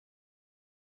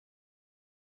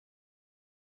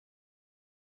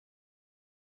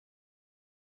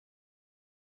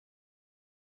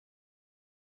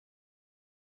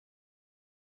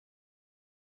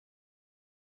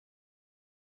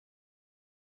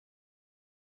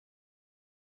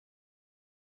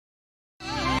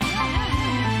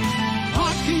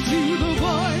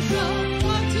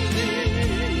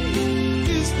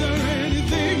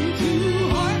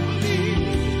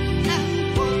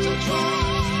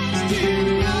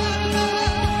in God's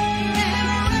love and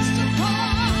rest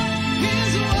upon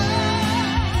His word.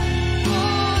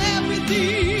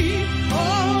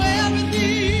 Oh,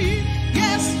 everything,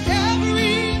 yes,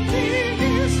 everything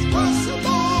is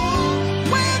possible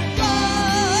with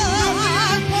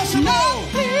God.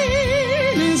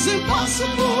 Nothing is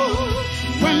impossible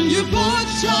when you put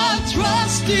your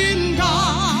trust in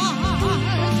God.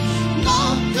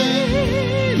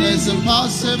 Nothing is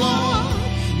impossible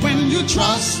when you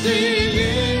trust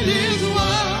in His word.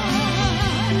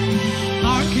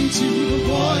 Hearken to the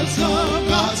voice of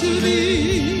God to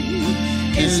thee.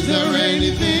 Is there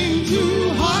anything too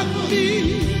hard for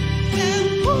thee?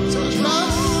 Then put your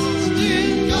trust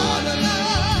in God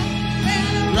alone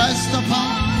and rest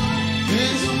upon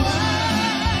His word.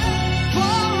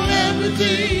 For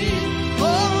everything,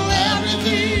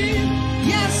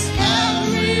 yes,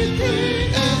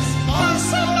 everything is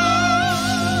possible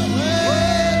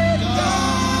with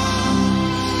God.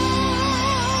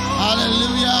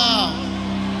 Hallelujah.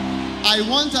 I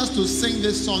want us to sing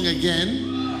this song again.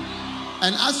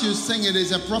 And as you sing it,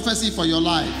 is a prophecy for your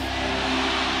life.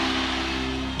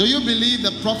 Do you believe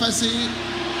the prophecy?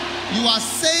 You are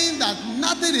saying that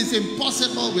nothing is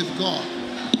impossible with God.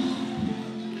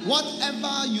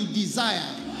 Whatever you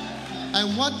desire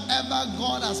and whatever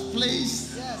God has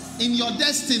placed in your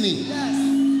destiny,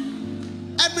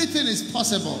 everything is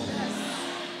possible.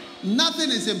 Nothing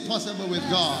is impossible with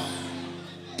God.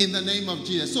 In the name of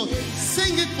Jesus. So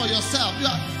sing it for yourself.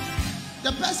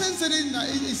 The person sitting there,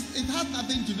 it has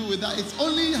nothing to do with that. It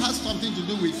only has something to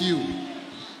do with you.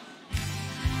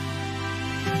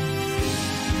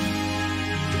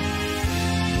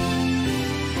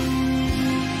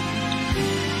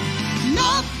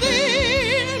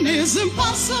 Nothing is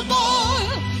impossible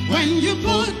when you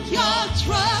put your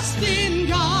trust in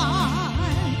God.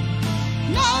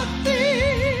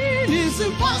 Nothing is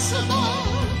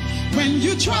impossible when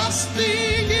you trust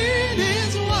in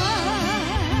His word.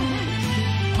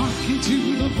 Hearken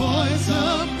to the voice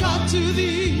of God to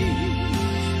thee.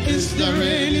 Is there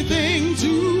anything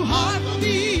too hard for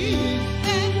thee?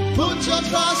 And Put your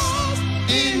trust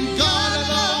in God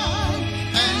alone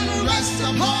and rest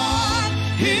upon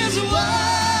His word.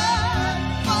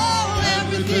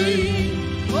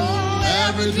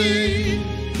 Everything,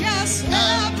 yes,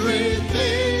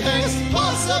 everything is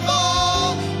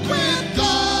possible with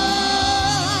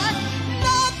God.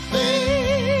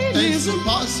 Nothing is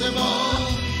impossible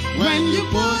when you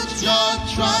put your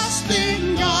trust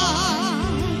in God.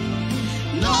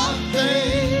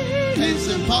 Nothing is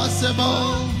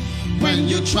impossible when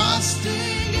you trust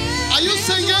in God. Are you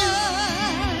singing?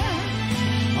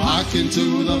 Hearken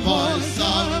to the voice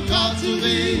of God to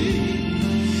thee.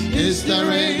 Is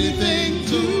there anything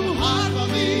too hard for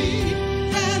me?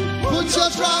 Then put your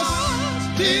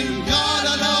trust in God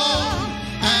alone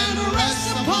and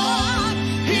rest upon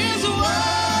His word.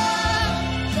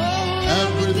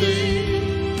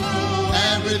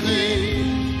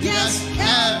 Everything, yes,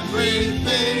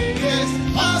 everything is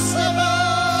possible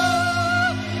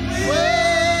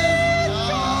with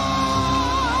God.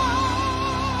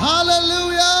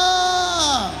 Hallelujah.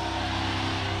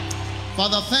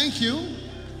 Father, thank you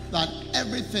that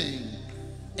everything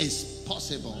is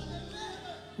possible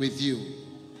with you.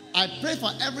 I pray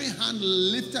for every hand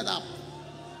lifted up,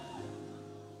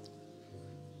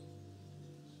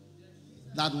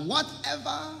 that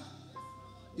whatever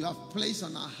you have placed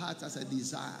on our hearts as a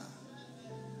desire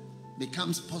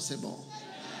becomes possible.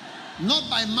 Not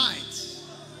by might,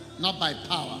 not by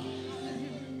power,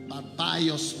 but by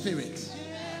your Spirit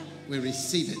we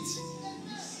receive it.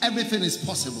 Everything is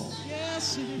possible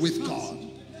with God.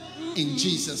 In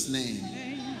Jesus' name.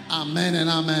 Amen and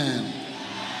amen.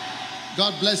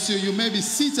 God bless you. You may be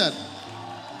seated.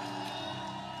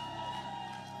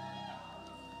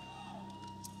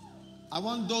 I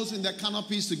want those in the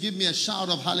canopies to give me a shout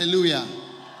of hallelujah.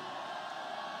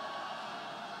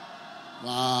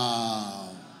 Wow.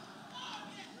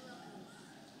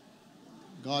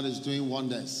 God is doing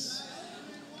wonders.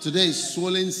 Today is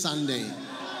Swollen Sunday.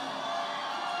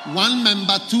 One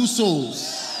member, two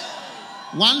souls.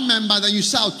 One member, then you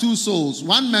shout two souls.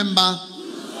 One member,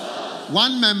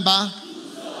 one member,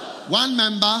 one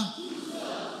member.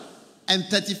 And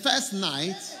 31st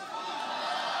night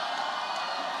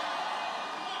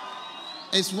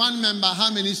is one member.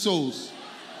 How many souls?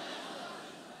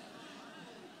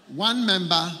 One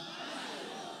member,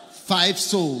 5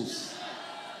 souls.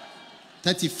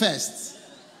 31st.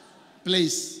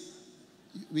 Please,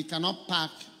 we cannot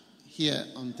park here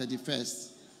on 31st.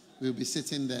 We'll be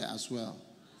sitting there as well.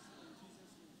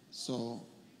 So,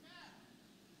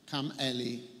 come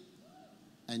early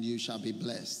and you shall be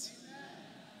blessed.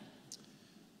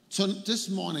 So this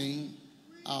morning,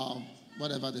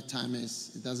 whatever the time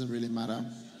is, it doesn't really matter.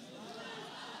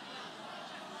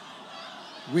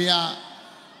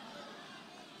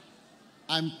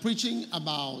 I'm preaching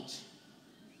about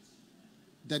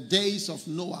the days of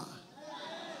Noah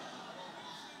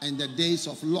and the days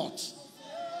of Lot.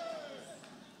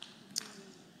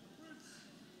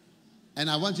 And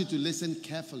I want you to listen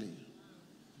carefully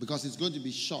because it's going to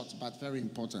be short but very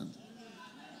important.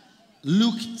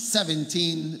 Luke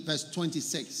 17 verse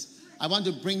 26. I want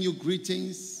to bring you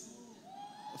greetings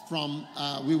from,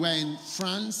 we were in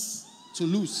France,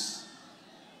 Toulouse.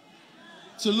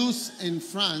 Toulouse in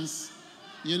France,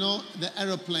 you know, the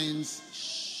aeroplanes,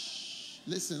 shh,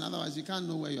 listen, otherwise you can't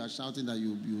know where you are shouting that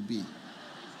you'll be.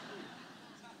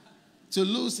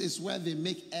 Toulouse is where they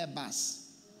make Airbus.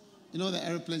 You know the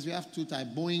airplanes, we have two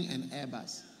types, Boeing and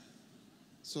Airbus.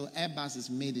 So Airbus is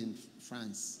made in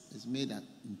France. It's made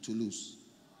in Toulouse.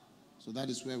 So that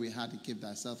is where we had to keep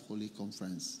Thyself Holy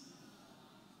conference.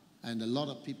 And a lot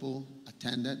of people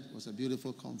attended. It was a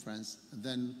beautiful conference. And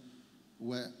then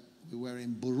we were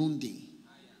in Burundi.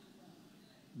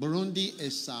 Burundi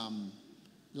is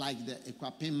like the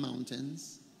Equapim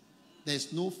Mountains.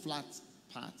 There's no flat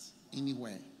part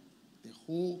anywhere. The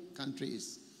whole country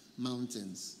is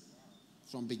mountains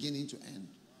from beginning to end.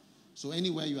 So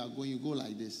anywhere you are going, you go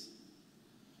like this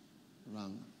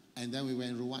around. And then we were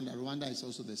in Rwanda. Rwanda is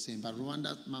also the same, but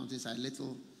Rwanda mountains are a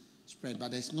little spread,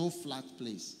 but there's no flat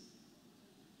place.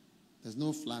 There's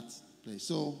no flat place.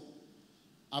 So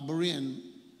Aburi and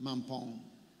Mampong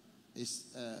is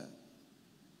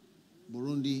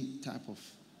Burundi type of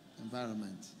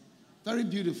environment. Very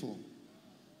beautiful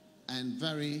and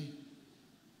very,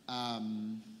 how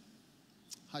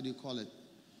do you call it?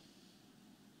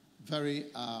 Very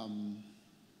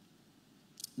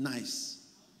nice.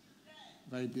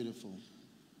 Very beautiful.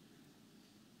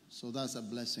 So that's a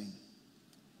blessing.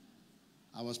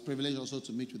 I was privileged also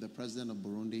to meet with the president of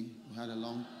Burundi. We had a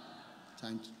long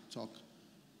time to talk.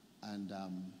 And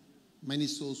many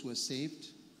souls were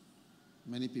saved.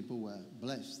 Many people were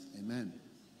blessed. Amen.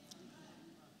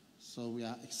 So we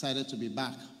are excited to be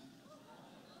back.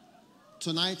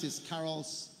 Tonight is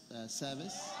Carol's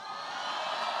service.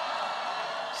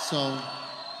 So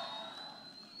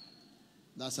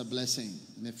that's a blessing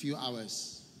in a few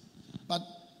hours. But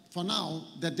for now,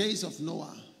 the days of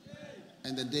Noah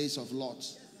and the days of Lot.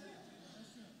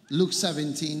 Luke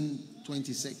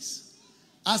 17:26.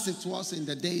 As it was in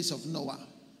the days of Noah,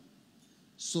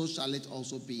 so shall it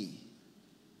also be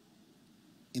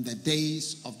in the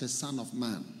days of the Son of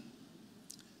Man.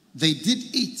 They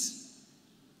did eat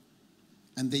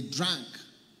and they drank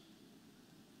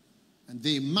and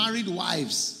they married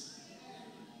wives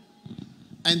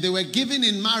and they were given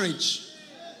in marriage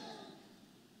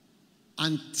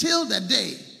until the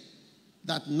day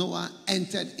that Noah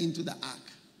entered into the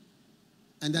ark.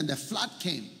 And then the flood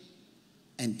came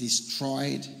and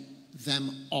destroyed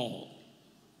them all.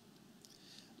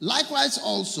 Likewise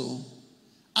also,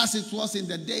 as it was in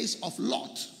the days of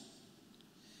Lot,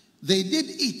 they did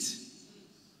eat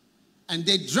and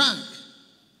they drank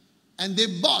and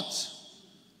they bought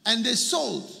and they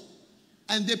sold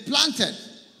and they planted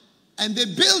and they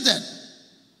builded.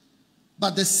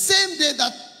 But the same day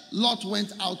that Lot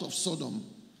went out of Sodom,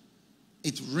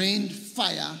 it rained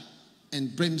fire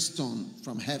and brimstone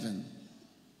from heaven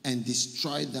and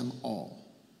destroyed them all.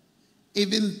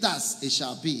 Even thus it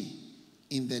shall be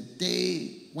in the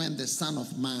day when the Son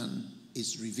of Man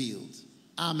is revealed.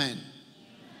 Amen.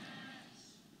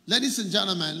 Ladies and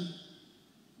gentlemen,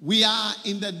 we are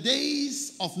in the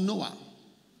days of Noah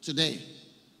today.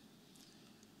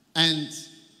 And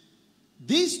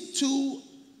these two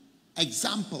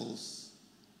examples,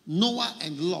 Noah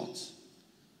and Lot,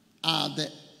 are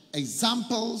the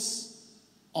examples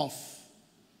of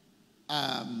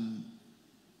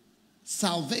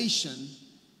salvation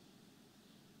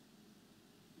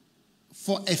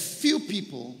for a few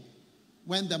people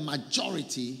when the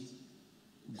majority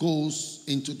goes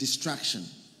into destruction.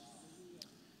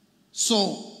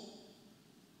 So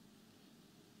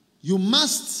you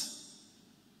must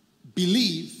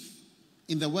believe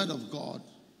in the word of God,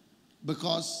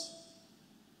 because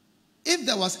if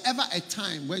there was ever a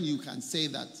time when you can say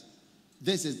that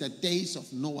this is the days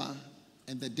of Noah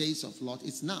and the days of Lot,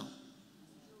 it's now.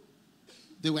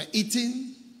 They were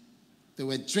eating, they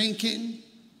were drinking,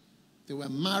 they were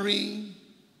marrying,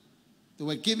 they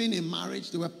were giving in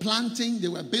marriage, they were planting, they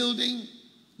were building.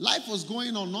 Life was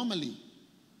going on normally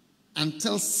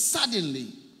until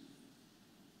suddenly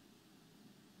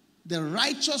the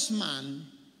righteous man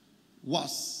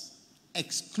was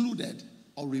excluded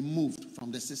or removed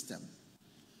from the system.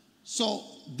 So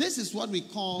this is what we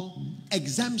call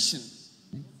exemption.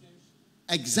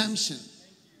 Exemption.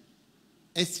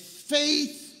 It's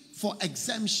faith for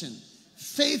exemption.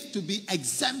 Faith to be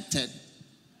exempted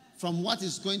from what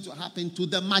is going to happen to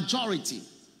the majority.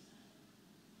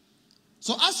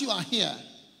 So as you are here,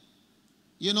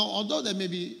 you know, although there may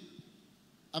be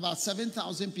about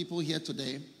 7,000 people here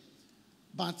today,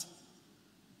 but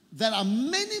there are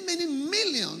many, many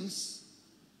millions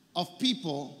of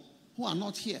people who are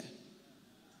not here.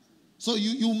 So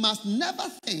you must never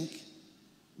think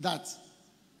that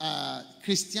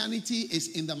Christianity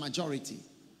is in the majority.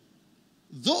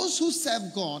 Those who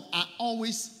serve God are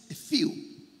always few.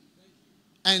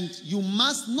 And you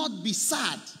must not be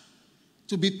sad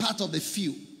to be part of the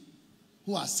few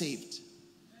who are saved.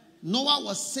 Noah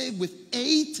was saved with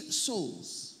 8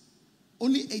 souls.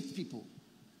 Only 8 people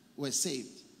were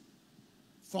saved.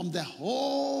 From the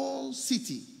whole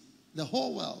city, the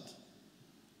whole world,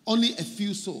 only a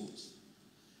few souls.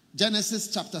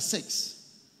 Genesis chapter 6.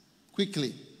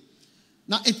 Quickly.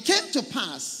 Now it came to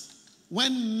pass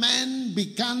when men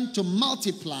began to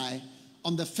multiply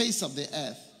on the face of the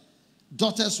earth,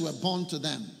 daughters were born to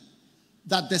them,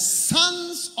 that the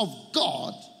sons of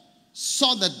God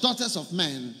saw the daughters of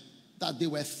men, that they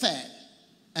were fair,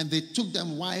 and they took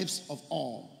them wives of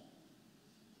all.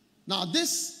 Now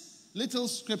this little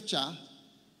scripture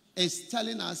is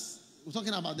telling us, we're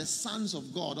talking about the sons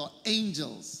of God, or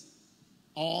angels,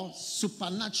 or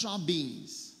supernatural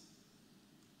beings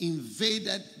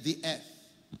invaded the earth.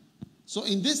 So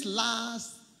in this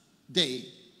last day,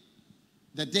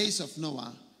 the days of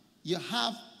Noah, you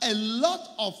have a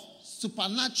lot of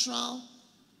supernatural,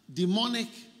 demonic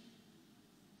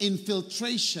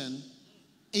infiltration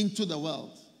into the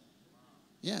world.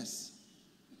 Yes.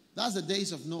 That's the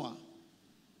days of Noah.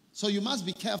 So you must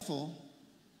be careful,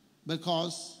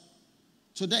 because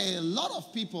today a lot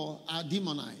of people are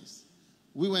demonized.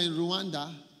 We were in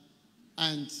Rwanda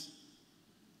and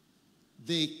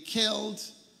they killed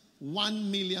 1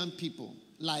 million people.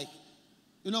 Like,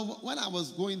 you know, when I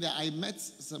was going there, I met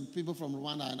some people from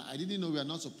Rwanda, and I didn't know we are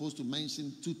not supposed to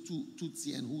mention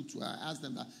Tutsi and Hutu. I asked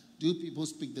them that, do you people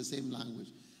speak the same language?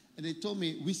 And they told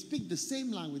me, we speak the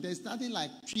same language. There's nothing like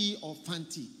Twi or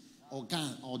Fanti or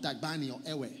Gan or Dagbani or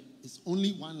Ewe. It's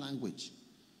only one language.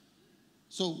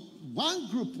 So one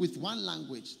group with one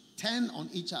language turn on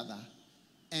each other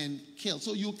and kill.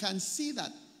 So you can see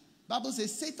that Bible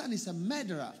says Satan is a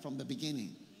murderer from the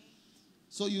beginning.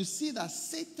 So you see that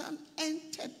Satan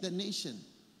entered the nation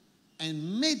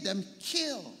and made them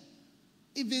kill.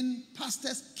 Even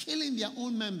pastors killing their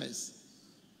own members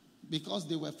because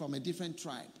they were from a different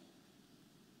tribe.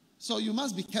 So you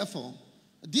must be careful.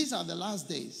 These are the last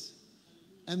days.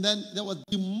 And then there were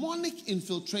demonic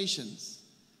infiltrations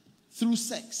through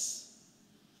sex.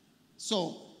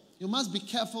 So you must be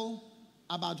careful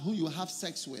about who you have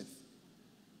sex with.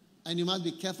 And you must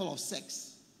be careful of sex.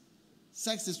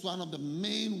 Sex is one of the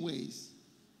main ways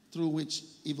through which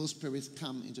evil spirits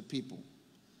come into people.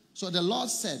 So the Lord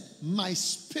said, my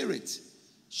spirit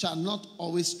shall not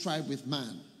always strive with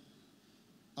man.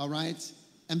 All right?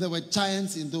 And there were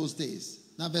giants in those days.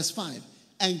 Now verse 5.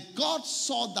 And God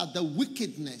saw that the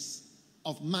wickedness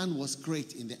of man was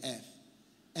great in the earth,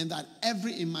 and that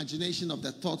every imagination of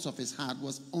the thoughts of his heart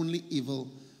was only evil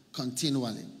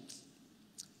continually.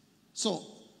 So,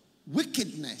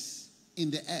 wickedness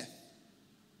in the earth,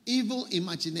 evil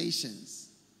imaginations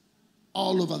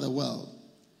all over the world.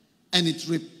 And it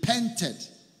repented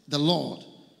the Lord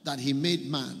that he made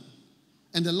man.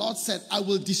 And the Lord said, I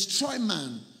will destroy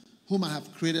man whom I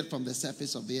have created from the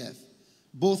surface of the earth,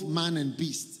 both man and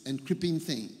beast and creeping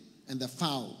thing and the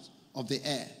fowls of the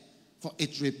air. For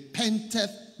it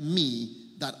repenteth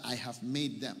me that I have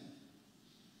made them.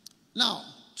 Now,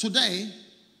 today,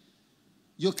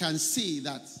 you can see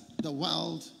that the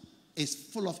world is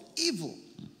full of evil.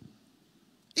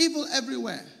 Evil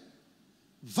everywhere.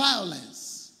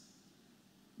 Violence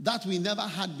that we never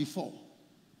had before.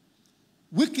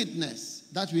 Wickedness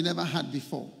that we never had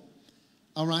before.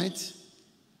 All right?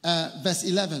 Verse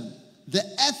 11. The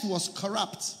earth was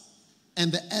corrupt,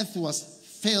 and the earth was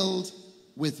filled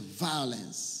with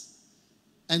violence.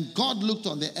 And God looked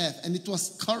on the earth, and it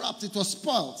was corrupt, it was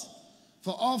spoiled,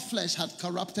 for all flesh had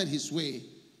corrupted his way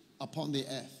upon the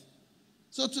earth.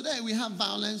 So today we have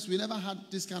violence. We never had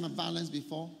this kind of violence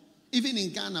before. Even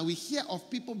in Ghana, we hear of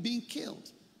people being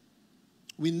killed.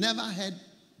 We never heard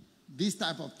these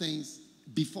type of things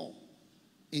before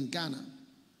in Ghana.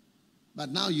 But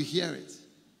now you hear it.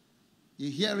 You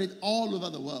hear it all over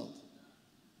the world.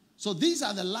 So these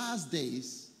are the last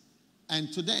days.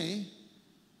 And today,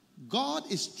 God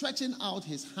is stretching out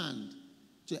his hand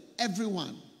to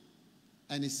everyone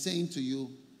and is saying to you,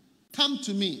 come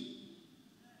to me.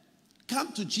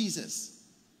 Come to Jesus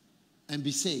and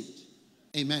be saved.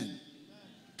 Amen.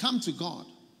 Come to God.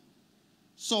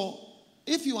 So,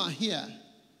 if you are here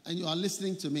and you are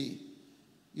listening to me,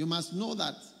 you must know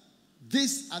that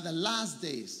these are the last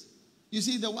days. You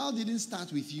see, the world didn't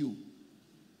start with you.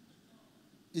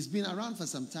 It's been around for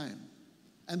some time.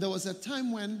 And there was a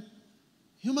time when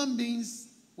human beings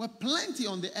were plenty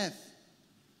on the earth,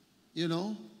 you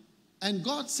know. And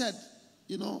God said,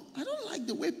 you know, I don't like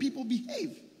the way people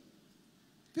behave.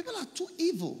 People are too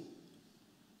evil,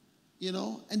 you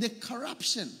know, and the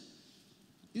corruption.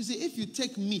 You see, if you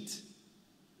take meat,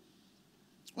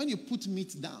 when you put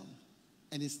meat down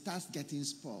and it starts getting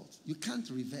spoiled, you can't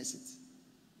reverse it.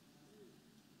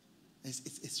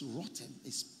 It's rotten,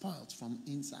 it's spoiled from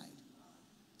inside.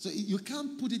 So you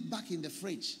can't put it back in the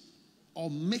fridge or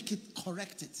make it,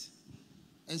 correct it.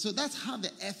 And so that's how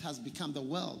the earth has become, the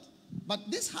world. But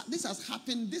this has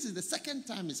happened, this is the second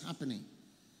time it's happening.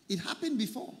 It happened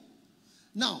before.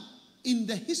 Now, in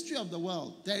the history of the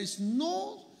world, there's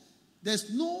no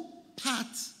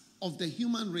part of the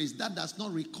human race that does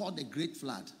not record a great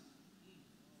flood.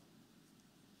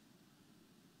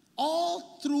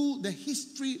 All through the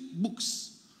history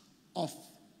books of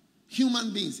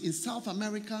human beings in South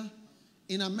America,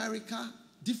 in America,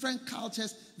 different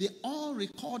cultures, they all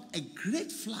record a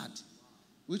great flood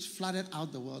which flooded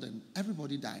out the world and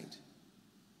everybody died.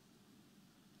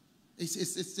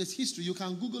 It's history. You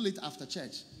can Google it after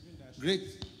church.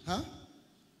 Great. Huh?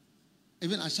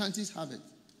 Even Ashantis have it.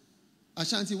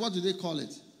 Ashanti, what do they call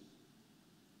it?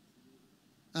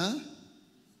 Huh?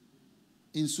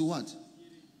 In Suwat?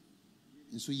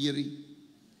 In Suyiri.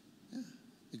 Yeah.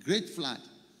 A great flood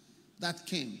that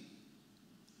came.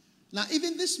 Now,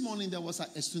 even this morning, there was a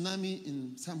tsunami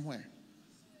in somewhere.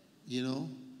 You know,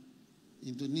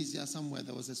 Indonesia, somewhere,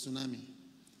 there was a tsunami.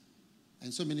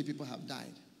 And so many people have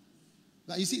died.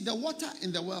 But you see, the water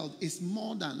in the world is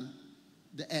more than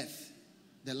the earth,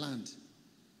 the land.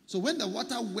 So when the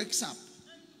water wakes up,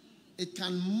 it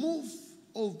can move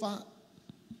over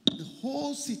the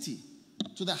whole city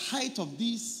to the height of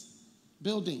these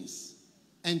buildings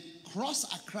and cross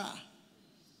Accra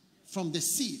from the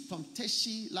sea, from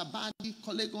Teshi, Labadi,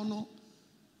 Kolegono,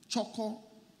 Choko,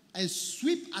 and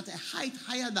sweep at a height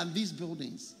higher than these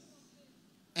buildings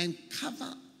and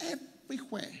cover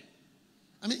everywhere.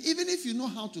 I mean, even if you know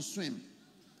how to swim,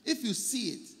 if you see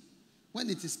it when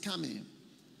it is coming,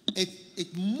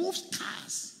 it moves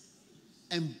cars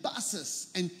and buses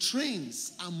and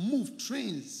trains are moved.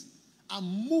 Trains are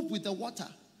moved with the water.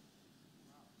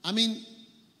 I mean,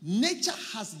 nature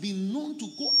has been known to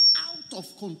go out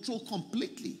of control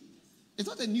completely. It's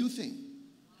not a new thing.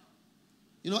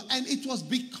 You know, and it was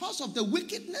because of the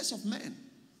wickedness of man.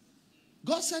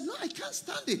 God said, no, I can't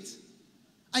stand it.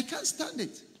 I can't stand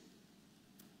it.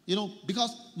 You know,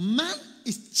 because man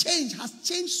has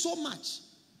changed so much.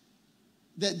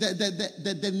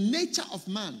 The nature of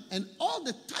man and all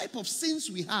the type of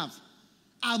sins we have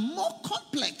are more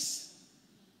complex.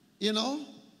 You know,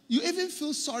 you even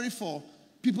feel sorry for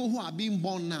people who are being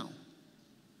born now.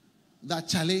 That,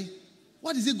 Charlie,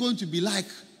 what is it going to be like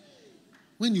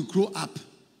when you grow up?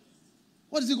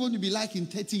 What is it going to be like in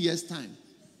 30 years' time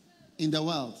in the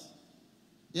world?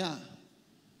 Yeah.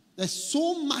 There's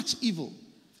so much evil.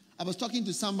 I was talking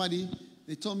to somebody,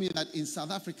 they told me that in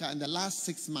South Africa in the last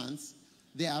 6 months,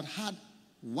 they had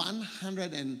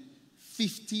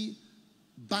 150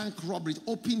 bank robberies,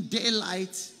 open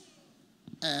daylight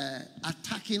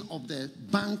attacking of the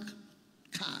bank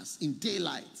cars in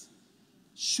daylight,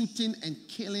 shooting and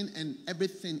killing and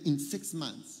everything in 6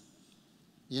 months.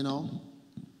 You know,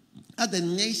 as the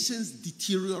nations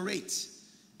deteriorate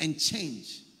and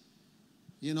change,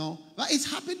 you know, but it's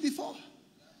happened before.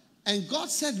 And God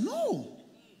said, no,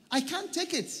 I can't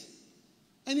take it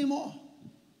anymore.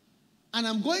 And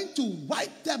I'm going to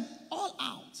wipe them all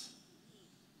out.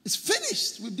 It's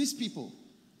finished with these people.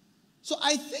 So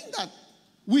I think that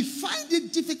we find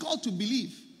it difficult to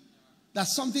believe that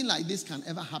something like this can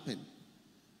ever happen.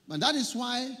 But that is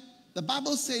why the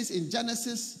Bible says in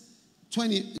Genesis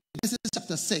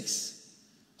chapter 6,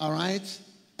 all right,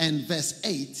 and verse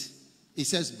 8, it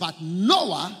says, but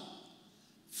Noah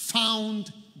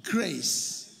found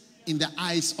grace in the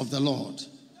eyes of the Lord.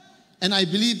 And I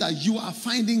believe that you are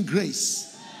finding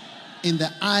grace in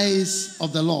the eyes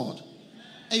of the Lord.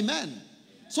 Amen.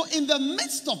 So in the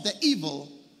midst of the evil,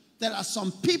 there are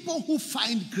some people who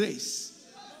find grace.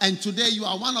 And today you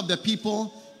are one of the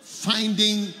people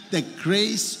finding the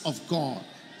grace of God.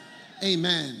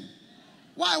 Amen.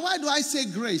 Why do I say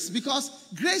grace? Because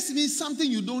grace means something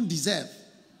you don't deserve.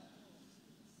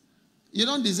 You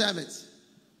don't deserve it.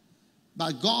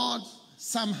 But God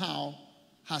somehow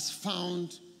has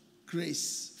found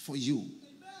grace for you.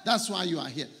 That's why you are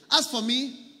here. As for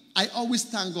me, I always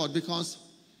thank God because,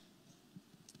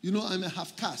 you know, I'm a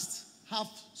half caste, half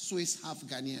Swiss, half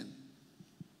Ghanaian.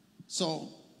 So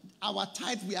our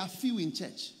tithe, we are few in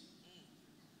church.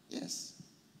 Yes.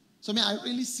 So I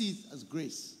really see it as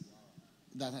grace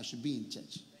that I should be in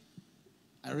church.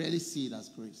 I really see it as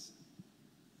grace.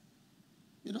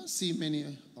 You don't see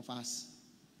many of us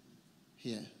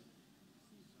here.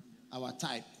 Our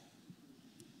type.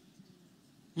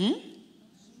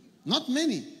 Not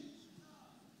many.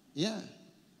 Yeah.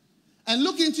 And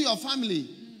look into your family.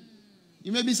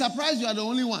 You may be surprised you are the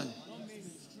only one.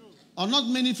 Or not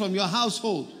many from your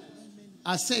household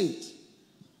are saved.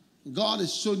 God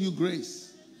has shown you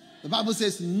grace. The Bible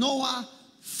says Noah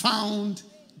found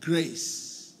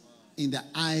grace in the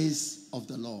eyes of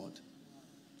the Lord.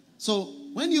 So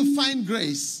when you find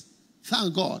grace,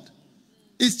 thank God.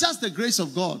 It's just the grace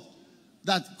of God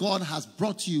that God has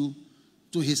brought you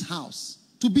to his house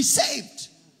to be saved.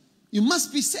 You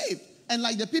must be saved. And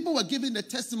like the people were giving the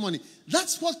testimony,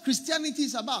 that's what Christianity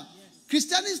is about.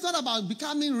 Christianity is not about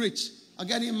becoming rich or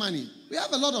getting money. We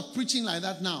have a lot of preaching like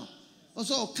that now.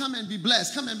 Also, come and be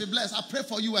blessed. Come and be blessed. I pray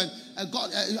for you, and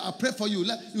God, I pray for you.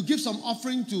 You give some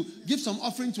offering to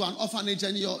an orphanage,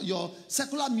 and your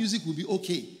secular music will be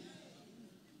okay.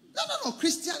 No.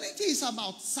 Christianity is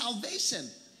about salvation.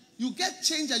 You get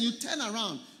changed and you turn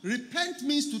around. Repent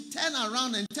means to turn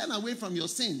around and turn away from your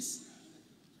sins.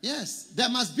 Yes, there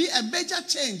must be a major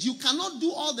change. You cannot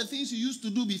do all the things you used to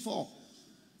do before.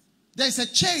 There's a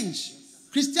change.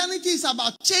 Christianity is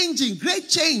about changing, great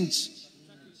change.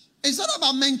 It's not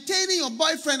about maintaining your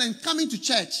boyfriend and coming to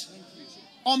church,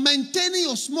 or maintaining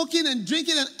your smoking and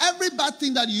drinking and every bad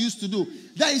thing that you used to do.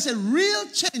 There is a real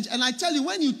change. And I tell you,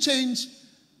 when you change,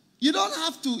 you don't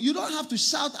have to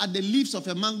shout at the leaves of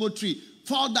a mango tree,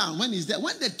 fall down when it's there.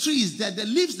 When the tree is there, the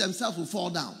leaves themselves will fall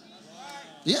down.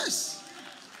 Yes.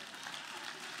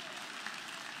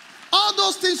 All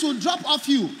those things will drop off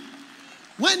you.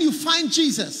 When you find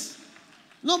Jesus,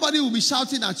 nobody will be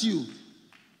shouting at you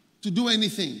to do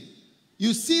anything.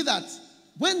 You see that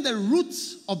when the root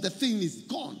of the thing is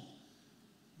gone,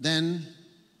 then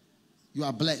you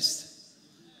are blessed.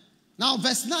 Now,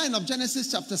 verse 9 of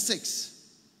Genesis chapter 6.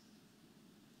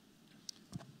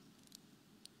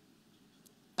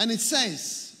 And it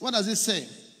says, what does it say?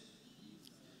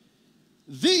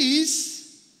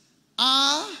 These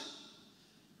are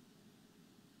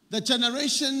the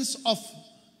generations of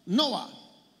Noah.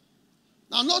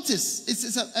 Now notice,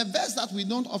 it's a verse that we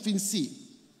don't often see.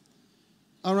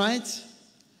 All right?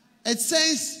 It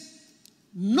says,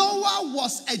 Noah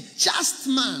was a just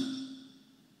man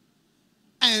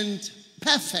and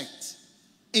perfect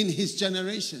in his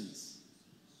generations.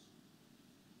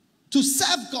 To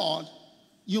serve God,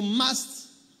 you must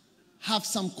have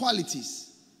some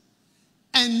qualities.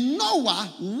 And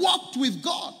Noah walked with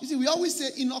God. You see, we always say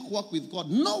Enoch walked with God.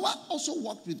 Noah also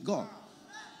walked with God.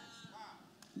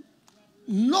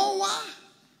 Noah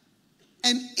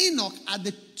and Enoch are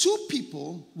the two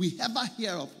people we ever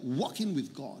hear of walking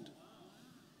with God.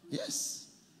 Yes.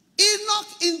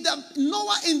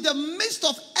 Noah in the midst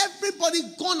of everybody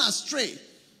gone astray,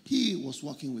 he was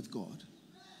walking with God.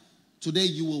 Today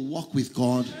you will walk with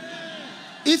God.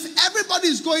 If everybody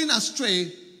is going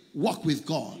astray, walk with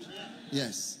God.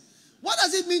 Yes. What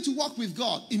does it mean to walk with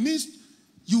God? It means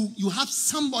you have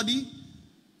somebody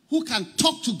who can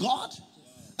talk to God,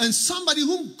 and somebody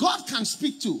whom God can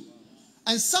speak to,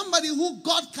 and somebody who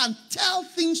God can tell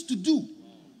things to do,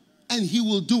 and he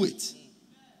will do it.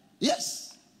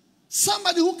 Yes.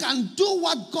 Somebody who can do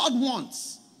what God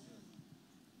wants.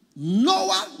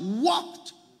 Noah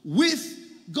walked with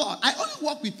God. I only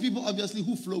walk with people, obviously,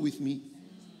 who flow with me.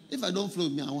 If I don't flow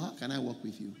with me, how can I walk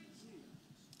with you?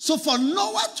 So for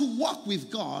Noah to walk with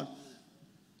God,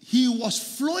 he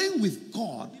was flowing with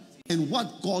God and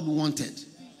what God wanted.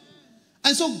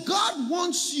 And so God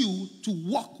wants you to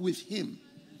walk with him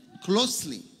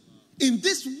closely in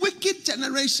this wicked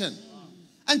generation.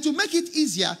 And to make it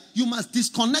easier, you must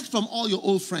disconnect from all your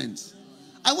old friends.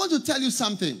 I want to tell you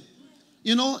something.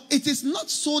 You know, it is not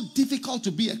so difficult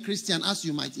to be a Christian as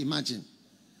you might imagine.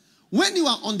 When you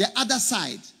are on the other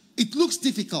side, it looks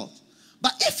difficult.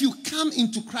 But if you come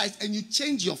into Christ and you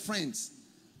change your friends,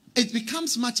 it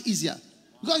becomes much easier.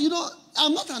 Because, you know,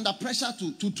 I'm not under pressure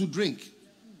to drink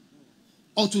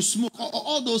or to smoke or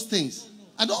all those things.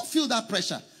 I don't feel that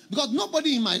pressure because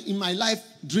nobody in my life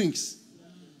drinks.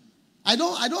 I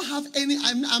don't have any.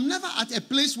 I'm never at a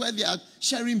place where they are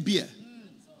sharing beer.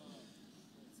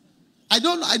 I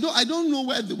don't know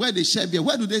where they share beer.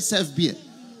 Where do they serve beer?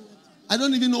 I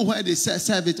don't even know where they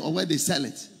serve it or where they sell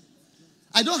it.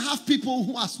 I don't have people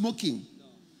who are smoking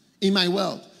in my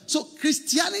world. So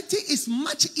Christianity is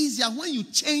much easier when you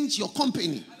change your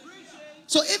company.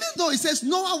 So even though it says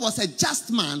Noah was a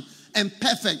just man and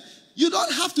perfect, you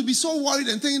don't have to be so worried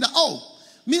and thinking that, oh,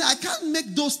 I can't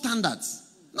make those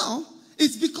standards. No,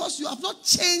 it's because you have not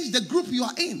changed the group you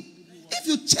are in. If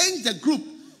you change the group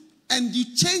and you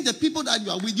change the people that you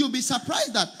are with, you'll be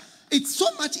surprised that it's so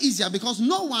much easier because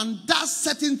no one does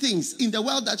certain things in the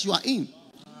world that you are in.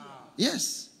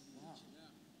 Yes.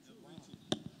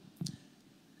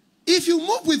 If you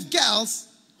move with girls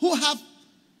who have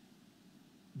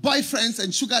boyfriends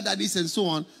and sugar daddies and so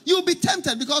on, you'll be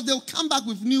tempted because they'll come back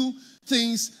with new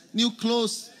things, new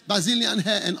clothes, Brazilian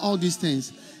hair and all these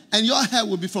things. And your hair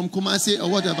will be from Kumasi or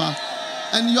whatever.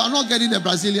 And you are not getting the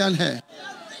Brazilian hair.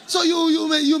 So you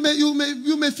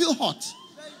may feel hot.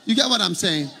 You get what I'm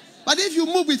saying? But if you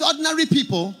move with ordinary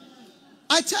people,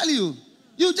 I tell you,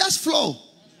 you just flow.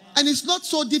 And it's not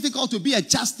so difficult to be a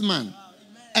just man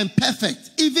and perfect,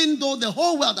 even though the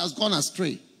whole world has gone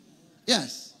astray.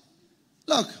 Yes.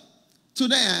 Look,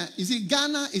 today, you see,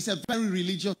 Ghana is a very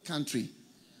religious country.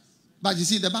 But you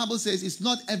see, the Bible says it's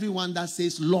not everyone that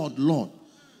says, Lord, Lord,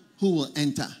 who will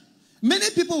enter. Many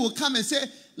people will come and say,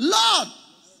 Lord,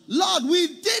 Lord,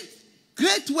 we did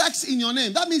great works in your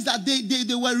name. That means that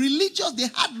they were religious. They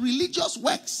had religious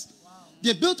works. Wow.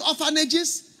 They built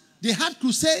orphanages. They had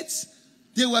crusades.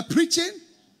 They were preaching.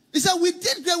 He said, we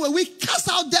did great work. We cast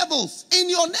out devils in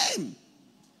your name.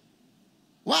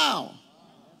 Wow.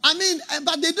 I mean,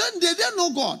 but they didn't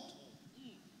know God.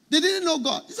 They didn't know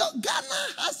God. So Ghana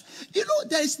has,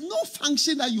 there is no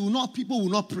function that people will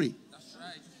not pray. That's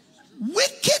right.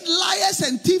 Wicked liars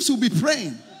and thieves will be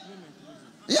praying.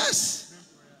 Yes.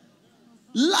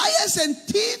 Liars and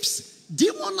thieves,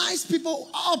 demonized people,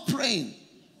 all praying.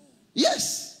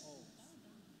 Yes.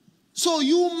 So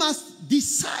you must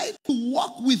decide to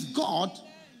walk with God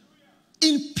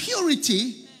in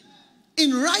purity,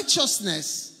 in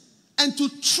righteousness, and to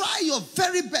try your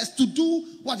very best to do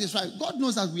what is right. God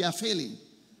knows that we are failing.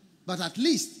 But at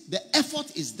least the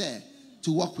effort is there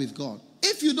to walk with God.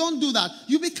 If you don't do that,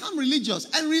 you become religious.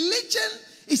 And religion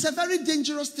is a very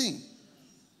dangerous thing.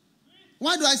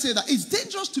 Why do I say that? It's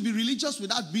dangerous to be religious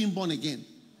without being born again.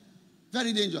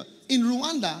 Very dangerous. In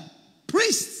Rwanda,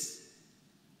 priests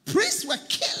were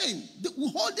killing,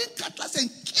 holding cutlass and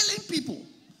killing people.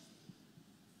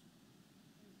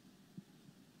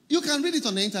 You can read it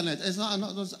on the internet.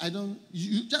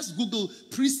 You just Google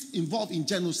priests involved in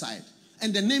genocide.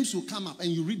 And the names will come up and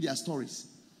you read their stories.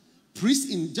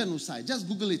 Priests in genocide. Just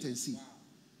Google it and see.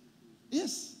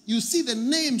 Yes. You see the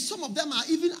names. Some of them are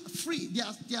even free. They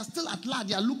are still at large.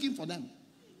 They are looking for them.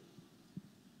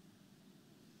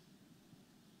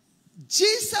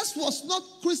 Jesus was not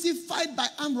crucified by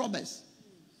armed robbers.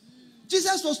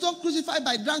 Jesus was not crucified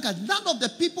by drunkards. None of the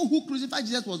people who crucified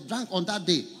Jesus was drunk on that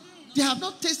day. They have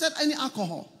not tasted any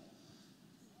alcohol.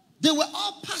 They were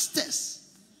all pastors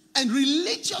and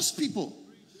religious people.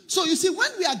 So you see, when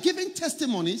we are giving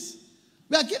testimonies,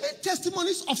 we are giving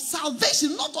testimonies of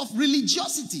salvation, not of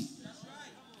religiosity.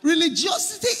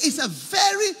 Religiosity is a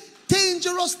very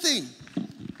dangerous thing.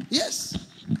 Yes.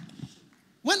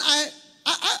 When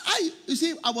you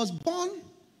see, I was born,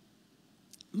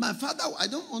 my father, I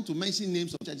don't want to mention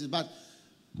names of churches, but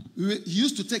he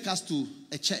used to take us to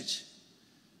a church.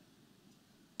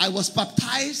 I was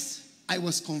baptized, I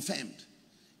was confirmed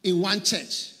in one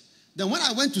church. Then when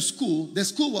I went to school, the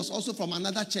school was also from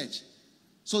another church.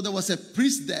 So there was a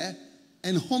priest there,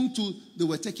 and home too, they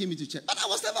were taking me to church. But I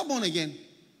was never born again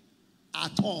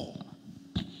at all.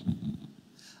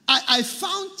 I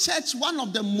found church one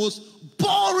of the most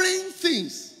boring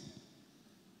things.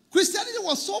 Christianity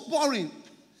was so boring.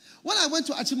 When I went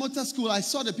to Achimota school, I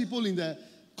saw the people in the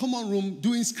common room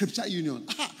doing scripture union.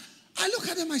 I look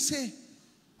at them, I say,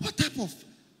 what type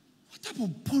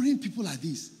of boring people are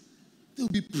these? They'll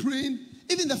be praying.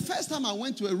 Even the first time I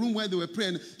went to a room where they were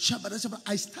praying,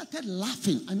 I started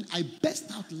laughing. And I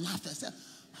burst out laughing. I said,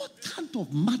 what kind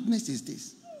of madness is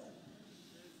this?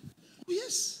 Oh,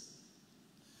 yes.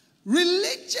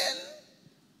 Religion,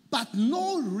 but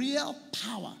no real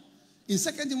power. In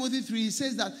 2 Timothy 3, it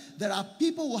says that there are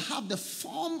people who have the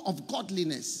form of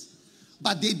godliness,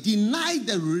 but they deny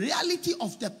the reality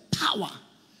of the power.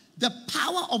 The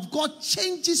power of God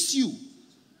changes you.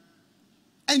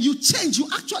 And you change. You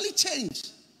actually change.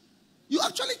 You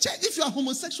actually change. If you are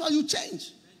homosexual, you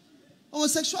change.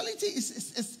 Homosexuality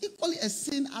is equally a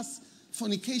sin as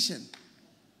fornication.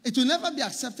 It will never be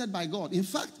accepted by God. In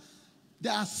fact,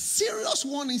 there are serious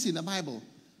warnings in the Bible.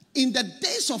 In the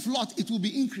days of Lot, it will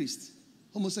be increased.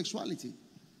 Homosexuality.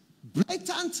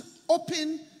 Blatant,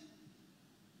 open,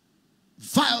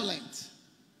 violent.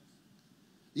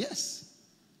 Yes.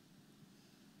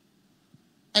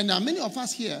 And there are many of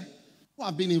us here who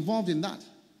have been involved in that.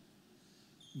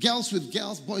 Girls with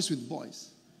girls, boys with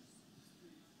boys.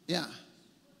 Yeah.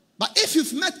 But if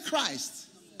you've met Christ,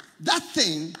 that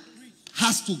thing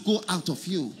has to go out of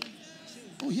you.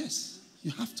 Oh yes,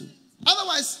 you have to.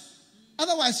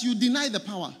 Otherwise you deny the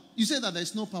power. You say that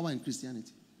there's no power in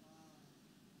Christianity.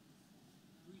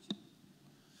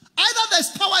 Either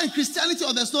there's power in Christianity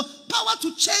or there's no power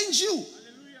to change you.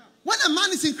 When a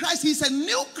man is in Christ, he's a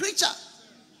new creature.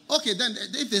 Okay, then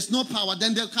if there's no power,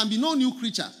 then there can be no new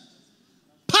creature.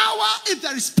 Power, if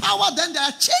there is power, then there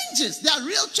are changes. There are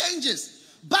real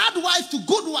changes. Bad wife to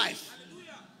good wife.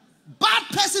 Bad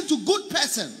person to good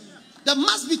person. There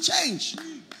must be change.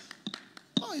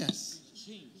 Oh, yes.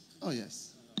 Oh,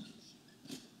 yes.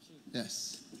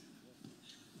 Yes.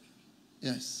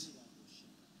 Yes.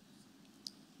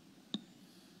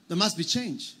 There must be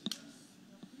change.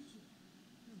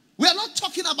 We are not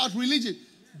talking about religion.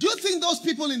 Do you think those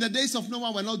people in the days of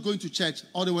Noah were not going to church,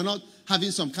 or they were not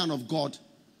having some kind of God?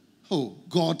 Oh,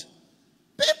 God.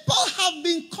 People have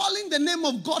been calling the name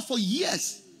of God for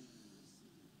years.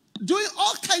 Doing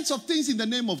all kinds of things in the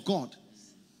name of God.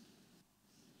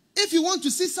 If you want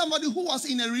to see somebody who was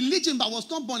in a religion but was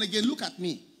not born again, look at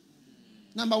me.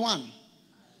 Number one.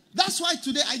 That's why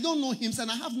today I don't know him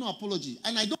and I have no apology.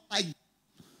 And I don't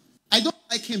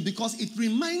like him because it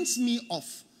reminds me of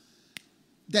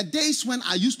the days when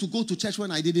I used to go to church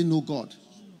when I didn't know God.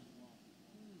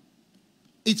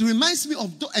 It reminds me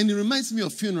of, and it reminds me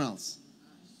of funerals.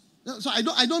 So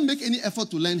I don't make any effort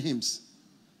to learn hymns.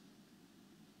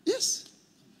 Yes.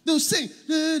 They'll sing.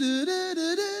 But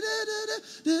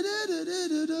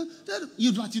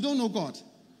you don't know God.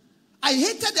 I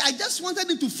hated it. I just wanted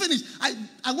it to finish.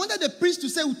 I wanted the priest to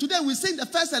say, today we sing the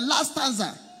first and last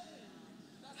stanza.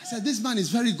 I said, this man is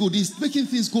very good. He's making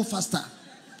things go faster.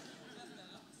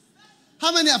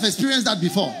 How many have experienced that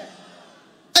before?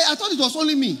 Hey, I thought it was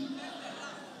only me.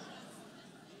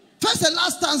 First and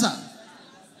last stanza.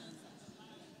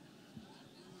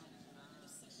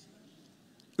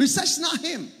 Recessional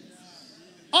hymn.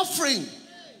 Offering.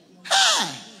 Hey.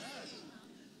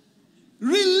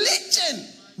 Religion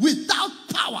without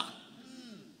power.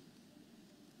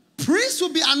 Priests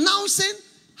will be announcing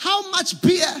how much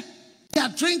beer they are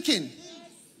drinking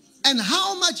and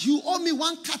how much you owe me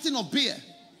 1 carton of beer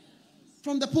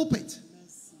from the pulpit.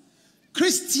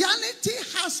 Christianity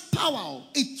has power.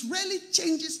 It really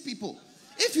changes people.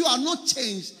 If you are not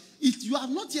changed, if you are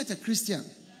not yet a Christian,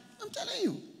 I'm telling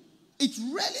you, it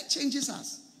really changes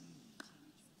us.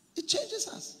 It changes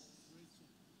us.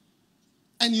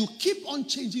 And you keep on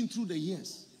changing through the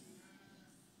years.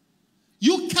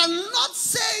 You cannot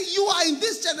say you are in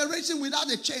this generation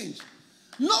without a change.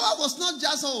 Noah was not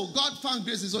just, God found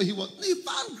grace. So he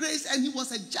found grace and he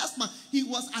was a just man. He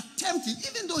was attempting,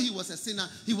 even though he was a sinner,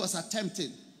 he was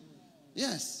attempting.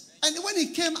 Yes. And when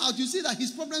he came out, you see that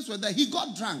his problems were there. He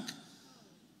got drunk.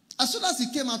 As soon as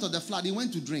he came out of the flood, he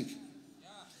went to drink.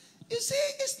 You see,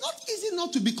 it's not easy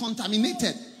not to be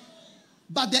contaminated.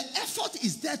 But the effort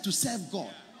is there to serve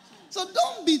God. So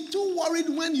don't be too worried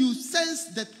when you sense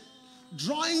the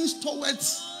drawings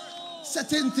towards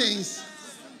certain things.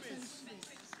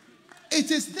 It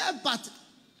is there, but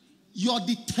your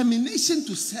determination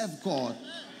to serve God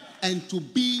and to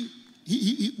be...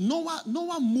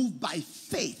 Noah moved by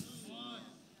faith.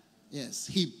 Yes,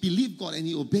 he believed God and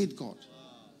he obeyed God.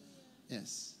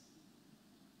 Yes.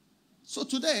 So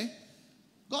today,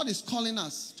 God is calling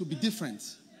us to be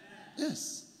different.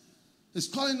 Yes. He's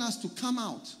calling us to come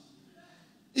out.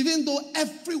 Even though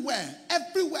everywhere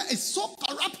is so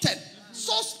corrupted,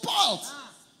 so spoiled.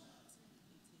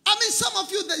 I mean, some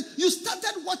of you, you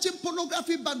started watching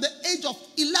pornography by the age of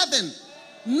 11,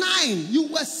 9. You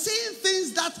were seeing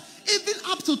things that even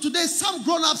up to today, some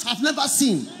grown-ups have never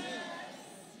seen.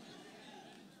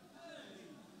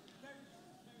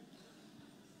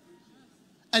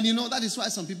 And you know, that is why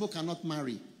some people cannot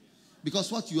marry.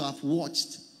 Because what you have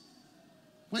watched,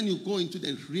 when you go into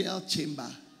the real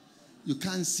chamber, you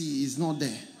can't see, it's not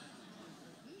there.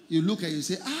 You look and you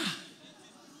say,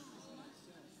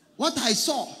 what I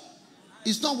saw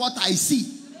is not what I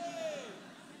see.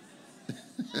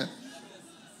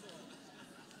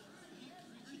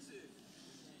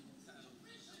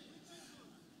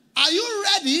 Are you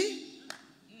ready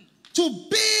to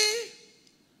be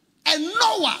a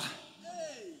Noah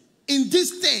in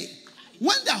this day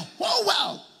when the whole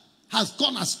world has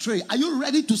gone astray? Are you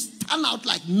ready to stand out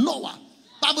like Noah?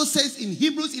 Bible says in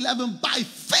Hebrews 11, by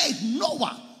faith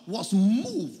Noah was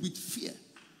moved with fear.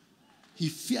 He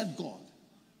feared God.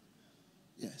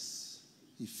 Yes,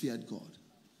 he feared God.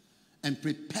 And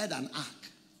prepared an ark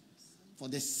for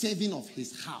the saving of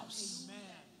his house.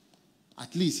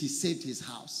 At least he saved his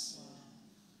house.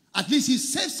 At least he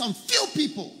saved some few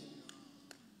people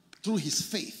through his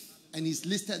faith. And he's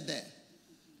listed there.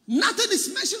 Nothing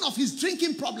is mentioned of his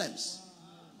drinking problems.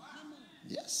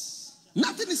 Yes.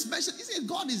 Nothing is mentioned. You see,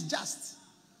 God is just.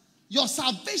 Your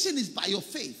salvation is by your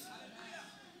faith.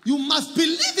 You must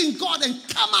believe in God and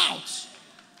come out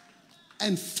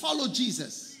and follow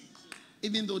Jesus.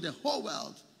 Even though the whole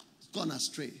world has gone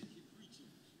astray.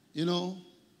 You know,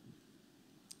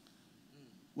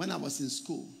 when I was in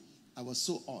school, I was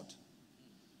so odd.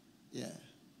 Yeah.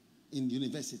 In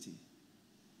university.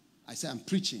 I said, I'm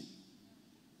preaching.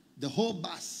 The whole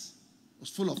bus was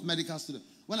full of medical students.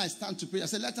 When I stand to pray, I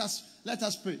said, let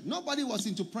us pray. Nobody was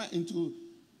into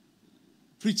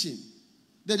preaching.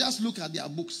 They just look at their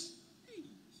books.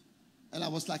 And I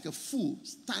was like a fool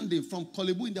standing from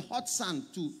Kolebu in the hot sun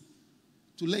to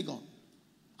Legon.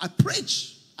 I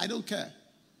preach. I don't care.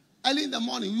 Early in the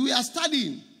morning, we are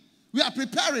studying. We are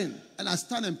preparing. And I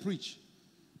stand and preach.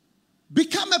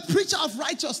 Become a preacher of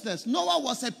righteousness. Noah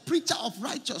was a preacher of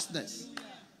righteousness.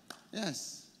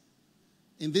 Yes.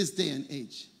 In this day and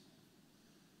age.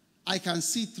 I can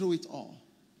see through it all.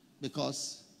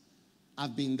 Because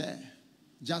I've been there.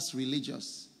 Just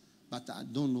religious. But I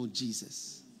don't know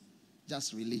Jesus.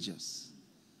 Just religious.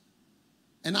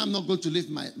 And I'm not going to live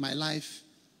my life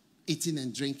eating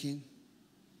and drinking,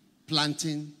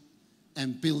 planting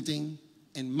and building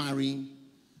and marrying.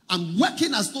 I'm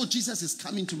working as though Jesus is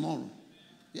coming tomorrow.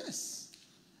 Yes.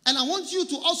 And I want you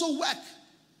to also work.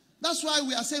 That's why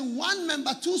we are saying one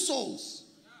member, two souls.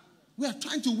 We are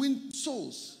trying to win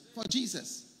souls for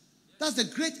Jesus. That's the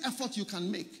great effort you can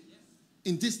make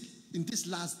in this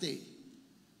last day.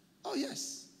 Oh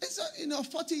yes. It's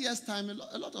 40 years time,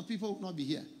 a lot of people will not be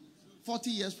here. 40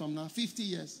 years from now, 50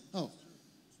 years. Oh,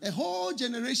 a whole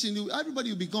generation, everybody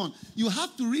will be gone. You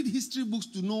have to read history books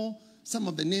to know some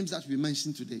of the names that we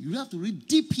mentioned today. You have to read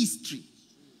deep history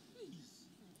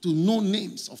to know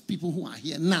names of people who are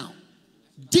here now.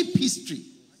 Deep history.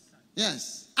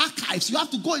 Yes. Archives. You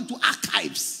have to go into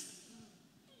archives.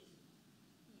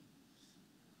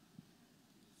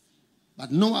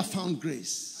 But Noah found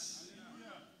grace.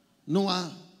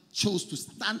 Noah chose to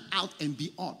stand out and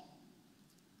be odd.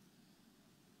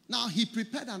 Now he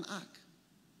prepared an ark.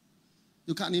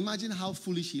 You can imagine how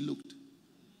foolish he looked.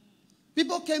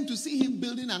 People came to see him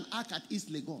building an ark at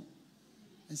East Legon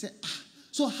and said,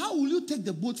 so how will you take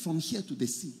the boat from here to the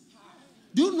sea?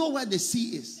 Do you know where the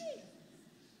sea is?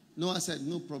 Noah said,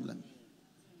 no problem.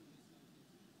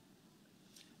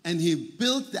 And he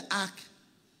built the ark.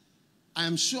 I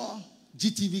am sure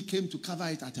GTV came to cover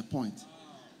it at a point.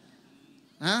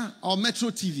 Huh? Or Metro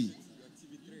TV.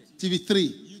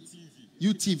 TV3.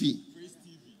 UTV.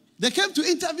 They came to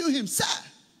interview him. Sir,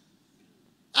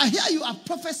 I hear you have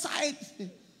prophesied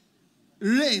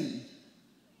rain.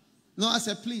 Noah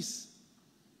said, please,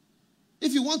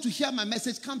 if you want to hear my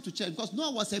message, come to church. Because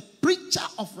Noah was a preacher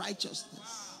of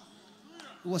righteousness.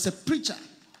 He was a preacher.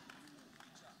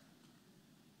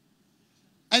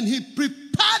 And he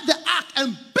prepared the ark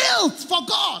and built for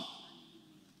God.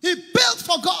 He built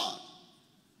for God.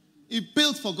 He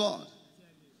built for God.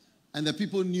 And the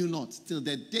people knew not till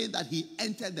the day that he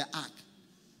entered the ark.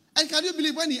 And can you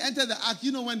believe when he entered the ark,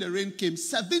 you know when the rain came?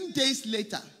 7 days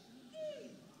later.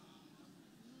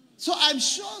 So I'm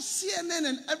sure CNN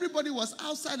and everybody was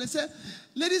outside and said,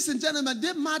 ladies and gentlemen,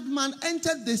 the madman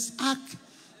entered this ark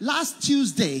last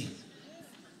Tuesday.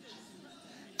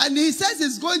 And he says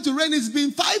it's going to rain. It's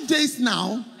been 5 days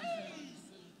now.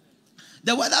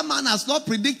 The weatherman has not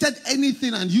predicted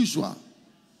anything unusual.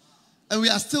 And we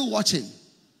are still watching.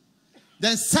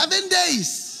 Then 7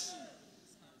 days,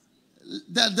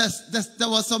 there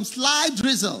was some slight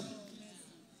drizzle.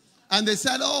 And they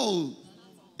said, oh,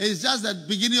 it's just the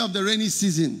beginning of the rainy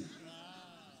season.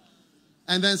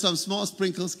 And then some small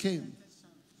sprinkles came.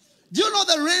 Do you know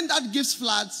the rain that gives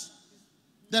floods?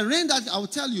 The rain that, I will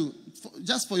tell you,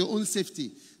 just for your own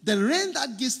safety, the rain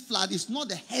that gives flood is not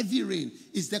the heavy rain.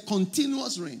 It's the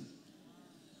continuous rain.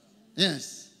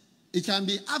 Yes. It can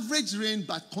be average rain,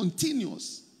 but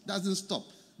continuous. Doesn't stop.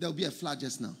 There will be a flood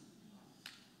just now.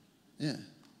 Yeah.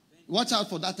 Watch out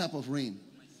for that type of rain.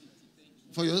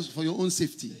 For your own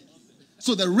safety.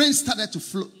 So the rain started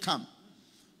to come.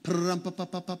 The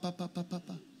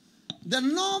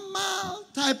normal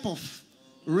type of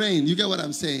rain. You get what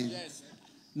I'm saying? Yes.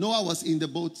 Noah was in the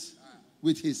boat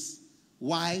with his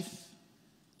wife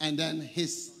and then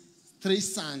his 3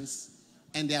 sons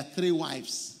and their 3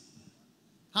 wives.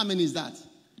 How many is that?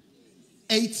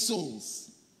 8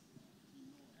 souls.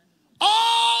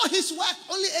 All his work,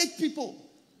 only 8 people.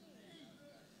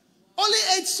 Only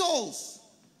 8 souls.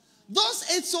 Those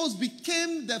 8 souls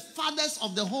became the fathers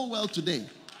of the whole world today.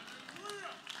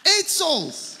 8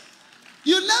 souls.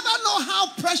 You never know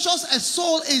how precious a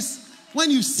soul is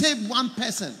when you save one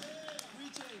person.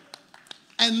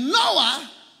 And Noah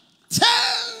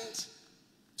turned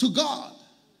to God.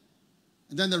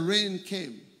 And then the rain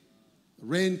came. The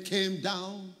rain came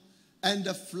down and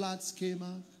the floods came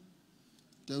out.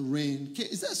 The rain came.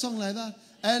 Is there a song like that?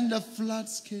 And the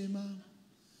floods came out.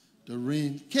 The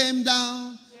rain came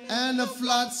down and the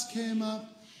floods came up.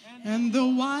 And the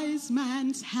wise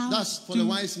man's house. That's for the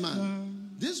wise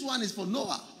man. This one is for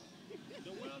Noah.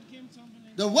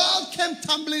 The world came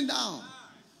tumbling down.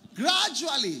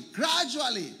 Gradually,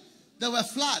 there were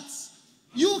floods.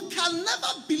 You can never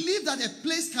believe that a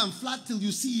place can flood till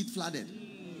you see it flooded.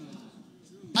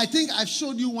 I think I've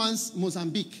showed you once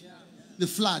Mozambique, the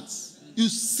floods. You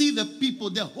see the people,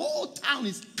 the whole town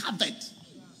is covered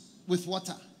with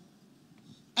water.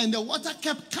 And the water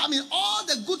kept coming. All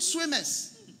the good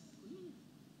swimmers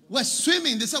were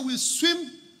swimming. They said, we'll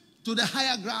swim to the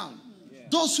higher ground. Yeah.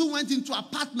 Those who went into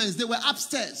apartments, they were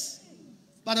upstairs.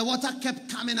 But the water kept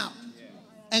coming up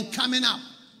and coming up.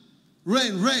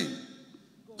 Rain, rain.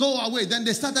 Go away. Then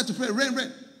they started to pray, rain,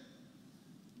 rain.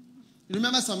 You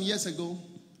remember some years ago,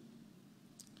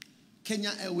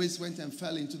 Kenya Airways went and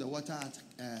fell into the water at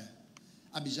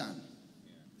Abidjan.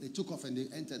 They took off and they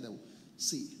entered the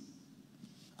sea.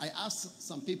 I asked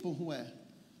some people who were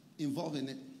involved in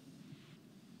it.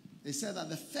 They said that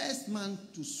the first man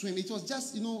to swim, it was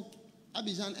just,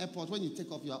 Abidjan Airport, when you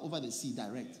take off, you are over the sea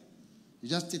direct. You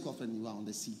just take off and you are on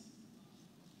the sea.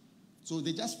 So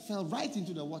they just fell right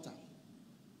into the water.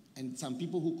 And some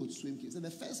people who could swim came. So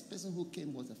the first person who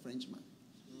came was a Frenchman.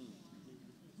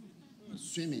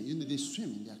 Swimming. They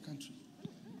swim in their country.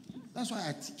 That's why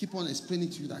I keep on explaining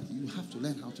to you that you have to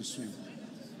learn how to swim.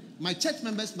 My church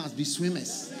members must be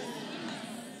swimmers.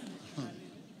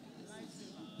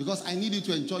 Because I need you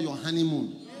to enjoy your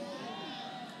honeymoon.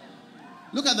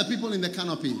 Look at the people in the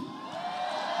canopy.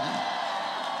 Yeah.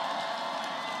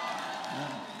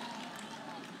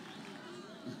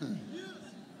 Yeah.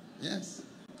 Yes.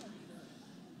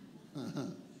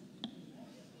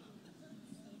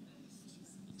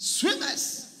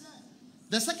 Swimmers.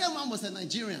 The second one was a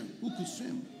Nigerian who could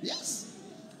swim. Yes.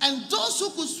 And those who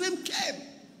could swim came.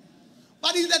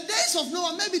 But in the days of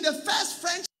Noah, maybe the first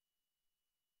French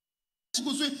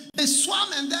could swim, they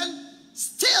swam and then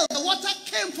still the water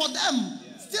came for them.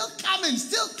 Still coming,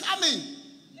 still coming,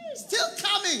 still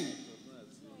coming.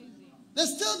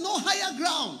 There's still no higher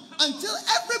ground until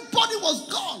everybody was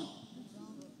gone.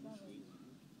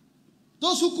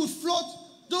 Those who could float,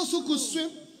 those who could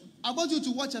swim. I want you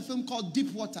to watch a film called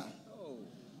Deep Water.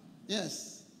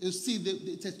 Yes. You see,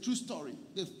 it's a true story.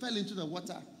 They fell into the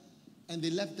water and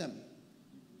they left them.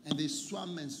 And they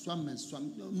swam and swam and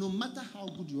swam. No matter how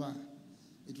good you are,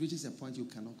 it reaches a point you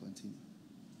cannot continue.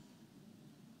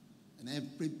 And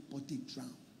everybody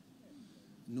drowned.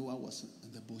 Noah was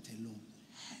on the boat alone.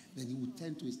 Then he would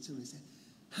turn to his children and say,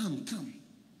 Ham, come.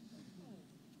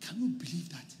 Can you believe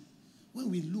that? When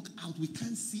we look out, we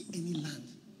can't see any land.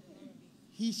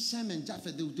 He, Shem and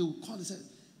Japheth, they will call and say,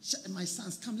 my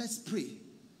sons, come, let's pray.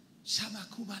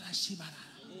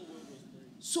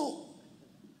 So,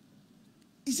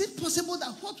 is it possible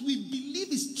that what we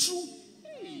believe is true?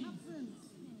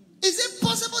 Is it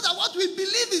possible that what we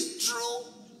believe is true?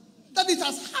 That it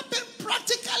has happened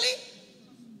practically?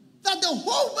 That the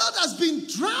whole world has been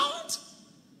drowned?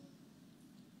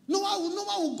 Noah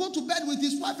will go to bed with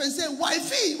his wife and say,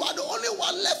 wifey, you are the only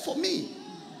one left for me.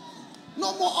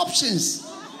 No more options.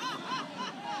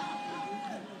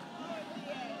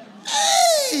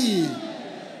 Hey!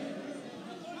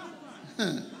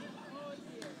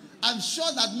 I'm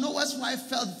sure that Noah's wife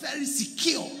felt very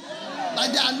secure.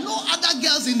 Like there are no other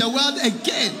girls in the world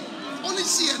again. Only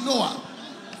she and Noah.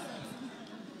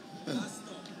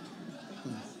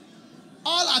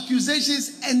 All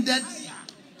accusations ended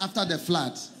after the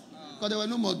flood. Because there were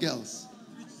no more girls.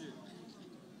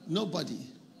 Nobody.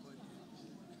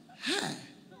 Hey.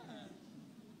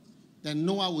 Then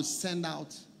Noah would send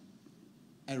out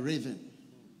a raven.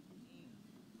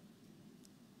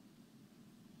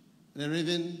 The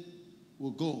raven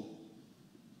will go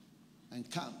and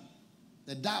come.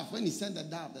 The dove, when he sent the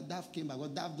dove came back. Well,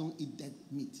 dove don't eat dead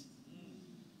meat.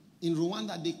 In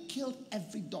Rwanda, they killed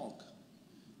every dog.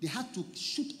 They had to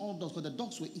shoot all dogs because the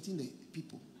dogs were eating the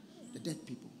people, the dead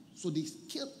people. So they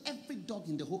killed every dog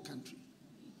in the whole country.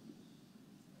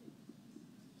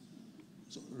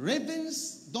 So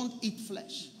ravens don't eat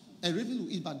flesh. A raven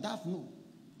will eat, but dove no.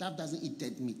 Dove doesn't eat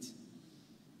dead meat.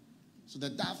 So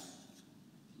the dove,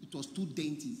 it was too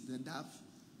dainty. The dove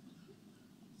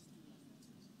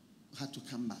had to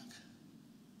come back.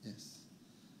 Yes.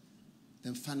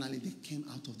 Then finally they came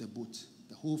out of the boat.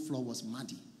 The whole floor was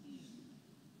muddy.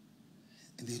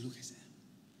 And they look and say,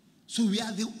 so we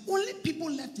are the only people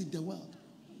left in the world.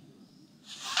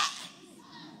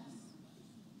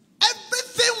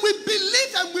 Everything we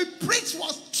believed and we preached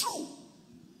was true.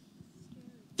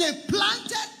 They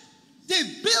planted, they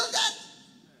built it,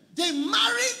 they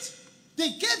married, they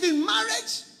gave in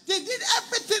marriage, they did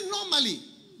everything normally.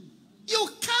 You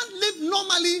can't live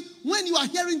normally when you are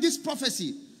hearing this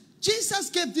prophecy. Jesus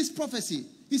gave this prophecy.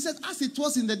 He said, as it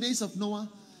was in the days of Noah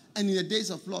and in the days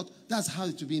of Lot, that's how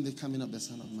it will be in the coming of the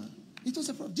Son of Man. It was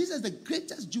a prophet. Jesus is the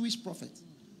greatest Jewish prophet.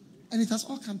 And it has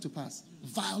all come to pass.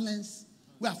 Violence.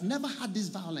 We have never had this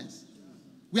violence.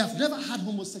 We have never had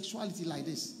homosexuality like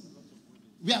this.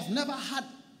 We have never had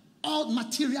all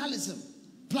materialism.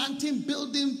 Planting,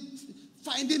 building,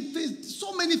 finding things,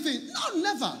 so many things. No,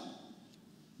 never.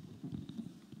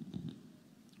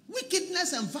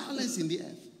 Wickedness and violence in the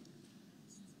earth.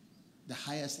 The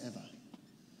highest ever.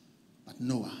 But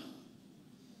Noah.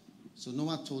 So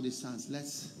Noah told his sons,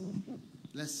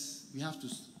 we have to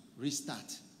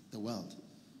restart the world.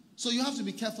 So you have to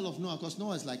be careful of Noah, because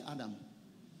Noah is like Adam.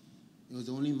 He was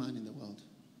the only man in the world.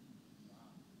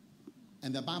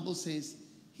 And the Bible says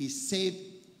he saved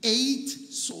 8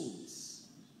 souls.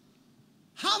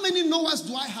 How many Noahs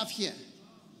do I have here?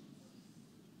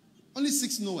 Only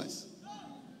 6 Noahs.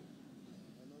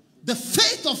 The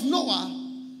faith of Noah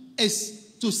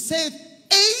is to save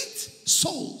 8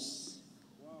 souls.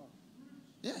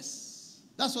 Yes.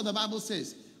 That's what the Bible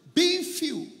says. Being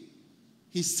few,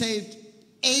 he saved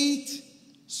 8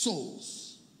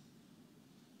 souls.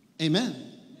 Amen.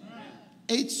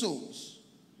 8 souls.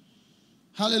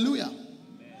 Hallelujah.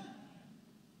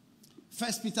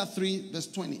 1 Peter 3 verse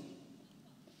 20.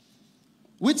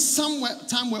 Which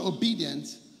time were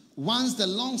obedient, once the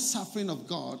long suffering of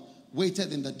God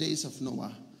waited in the days of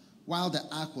Noah, while the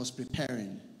ark was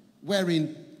preparing,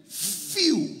 wherein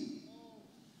few,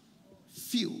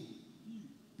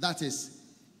 that is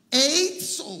 8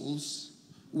 souls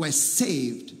were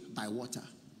saved by water.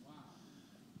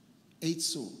 8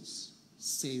 souls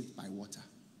saved by water.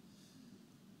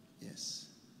 Yes.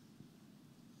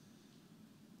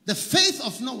 The faith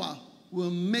of Noah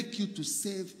will make you to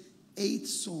save 8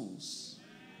 souls.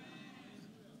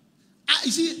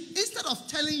 You see, instead of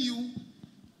telling you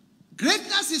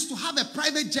greatness is to have a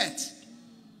private jet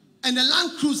and a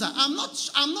Land Cruiser, I'm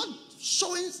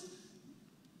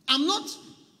not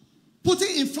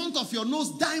putting in front of your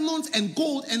nose diamonds and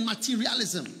gold and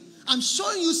materialism. I'm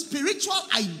showing you spiritual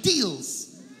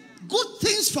ideals, good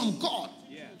things from God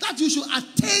that you should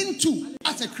attain to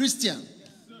as a Christian.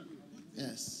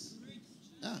 Yes.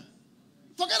 Yeah.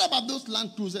 Forget about those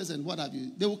Land Cruisers and what have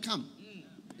you. They will come.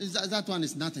 That one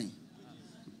is nothing.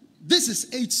 This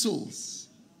is 8 souls.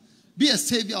 Be a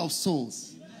savior of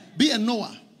souls. Be a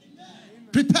Noah.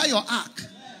 Prepare your ark.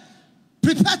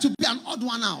 Prepare to be an odd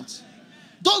one out.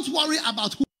 Don't worry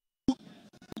about who.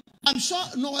 I'm sure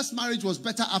Noah's marriage was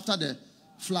better after the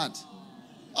flood.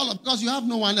 Because you have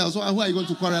no one else. Who are you going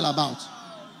to quarrel about?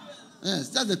 Yes,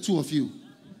 that's the 2 of you.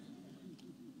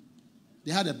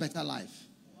 They had a better life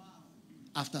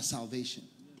after salvation.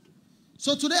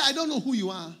 So today, I don't know who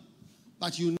you are,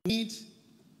 but you need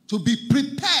to be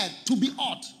prepared to be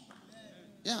odd.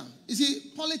 Yeah. You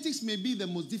see, politics may be the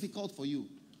most difficult for you.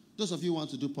 Those of you who want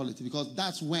to do politics, because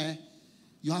that's where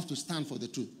you have to stand for the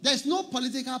truth. There's no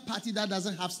political party that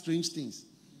doesn't have strange things.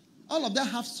 All of them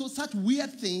have such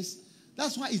weird things.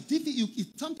 That's why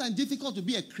it's sometimes difficult to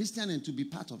be a Christian and to be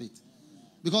part of it.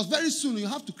 Because very soon you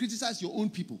have to criticize your own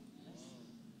people.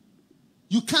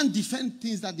 You can't defend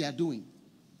things that they are doing.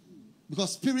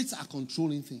 Because spirits are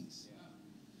controlling things.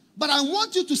 But I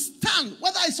want you to stand,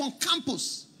 whether it's on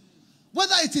campus,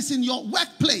 whether it is in your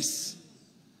workplace.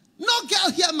 No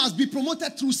girl here must be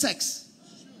promoted through sex.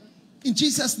 In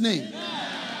Jesus' name.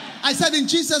 I said in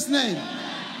Jesus' name.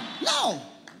 No.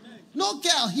 No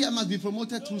girl here must be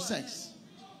promoted through sex.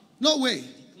 No way.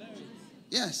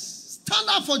 Yes. Stand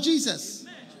up for Jesus.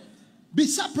 Be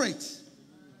separate.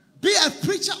 Be a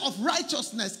preacher of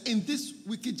righteousness in this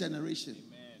wicked generation.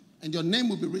 And your name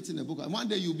will be written in a book. And one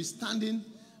day you'll be standing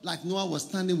like Noah was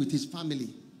standing with his family.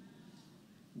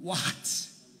 What?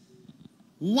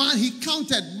 One, he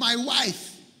counted my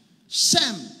wife,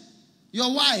 Shem,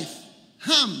 your wife,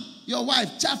 Ham, your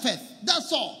wife, Japheth.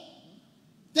 That's all.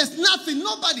 There's nothing,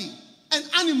 nobody. And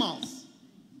animals.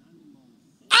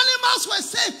 Animals were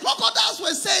saved. Crocodiles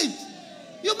were saved.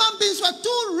 Human beings were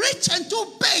too rich and too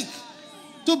big.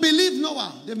 To believe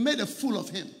Noah, they made a fool of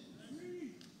him.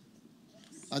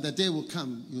 But the day will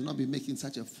come, you will not be making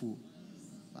such a fool.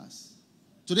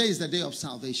 Today is the day of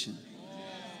salvation.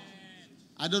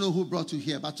 I don't know who brought you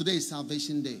here, but today is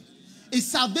salvation day. It's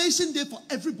salvation day for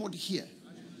everybody here.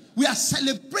 We are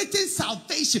celebrating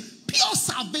salvation, pure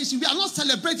salvation. We are not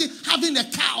celebrating having a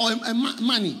car or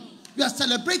money. We are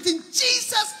celebrating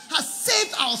Jesus has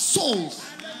saved our souls.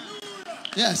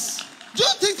 Yes. Do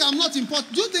you think I'm not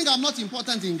important? Do you think I'm not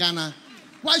important in Ghana?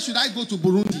 Why should I go to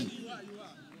Burundi?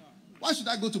 Why should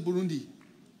I go to Burundi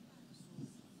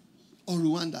or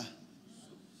Rwanda?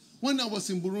 When I was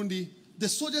in Burundi, the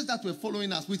soldiers that were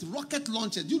following us with rocket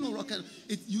launchers, you know rocket,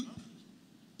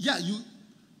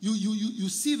 you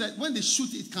see that when they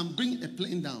shoot, it can bring a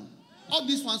plane down. All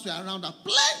these ones were around us,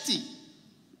 plenty.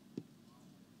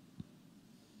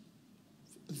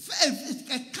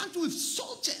 A country with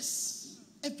soldiers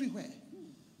everywhere.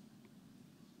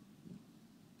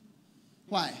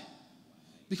 Why?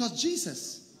 Because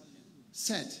Jesus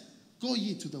said, go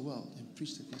ye to the world and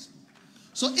preach the gospel.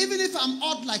 So even if I'm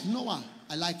odd like Noah,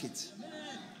 I like it.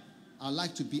 I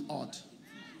like to be odd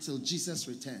till Jesus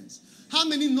returns. How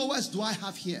many Noahs do I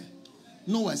have here?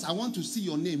 Noahs. I want to see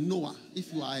your name, Noah,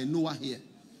 if you are a Noah here.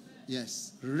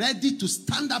 Yes. Ready to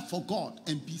stand up for God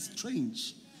and be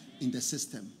strange in the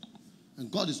system.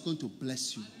 And God is going to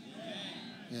bless you.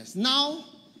 Yes. Now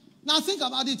think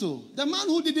about it all. The man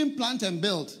who didn't plant and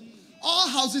build, all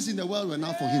houses in the world were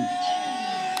now for him.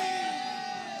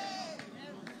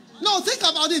 No, think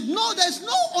about it. No, there's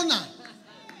no owner.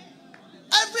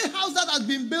 Every house that has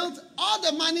been built, all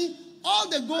the money, all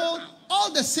the gold,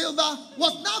 all the silver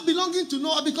was now belonging to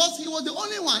Noah because he was the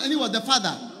only one and he was the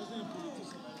father.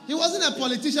 He wasn't a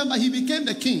politician, but he became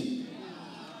the king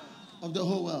of the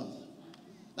whole world.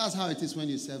 That's how it is when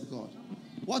you serve God.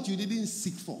 What you didn't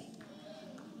seek for,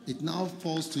 it now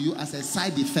falls to you as a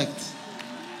side effect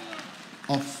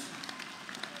of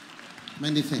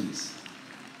many things.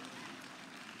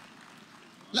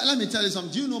 Let me tell you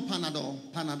something. Do you know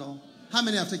Panadol? Panadol. How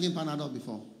many have taken Panadol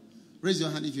before? Raise your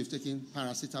hand if you've taken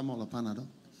paracetamol or Panadol.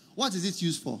 What is it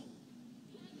used for?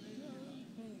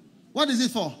 What is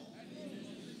it for?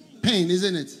 Pain,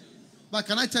 isn't it? But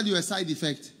can I tell you a side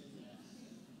effect?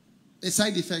 A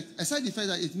side effect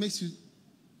that it makes you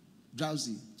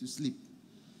drowsy to sleep.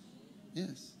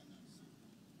 Yes.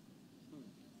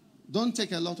 Don't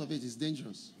take a lot of it. It's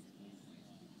dangerous.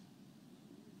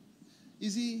 You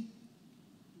see,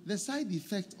 the side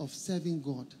effect of serving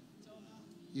God,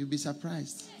 you'll be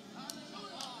surprised.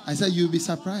 I said you'll be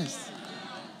surprised.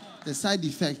 The side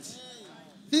effect.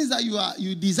 Things that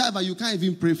you desire but you can't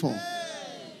even pray for,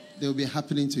 they will be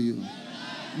happening to you.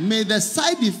 May the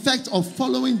side effect of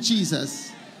following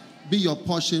Jesus be your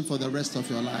portion for the rest of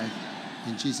your life.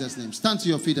 In Jesus' name. Stand to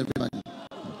your feet, everybody.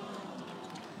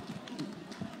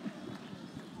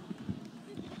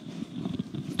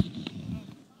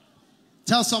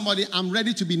 Tell somebody, I'm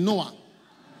ready to be Noah.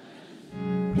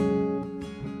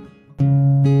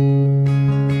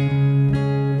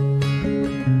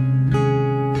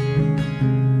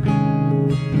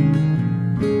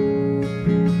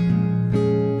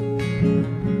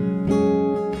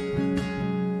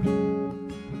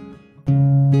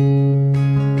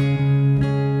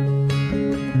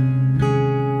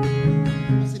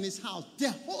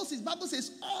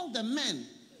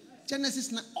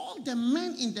 Genesis 9, all the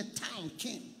men in the town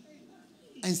came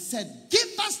and said,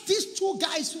 give us these two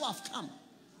guys who have come.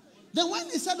 Then when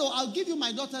they said, oh, I'll give you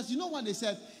my daughters, you know what they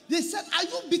said? They said, are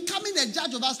you becoming a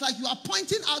judge of us? Like you are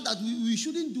pointing out that we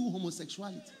shouldn't do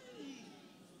homosexuality.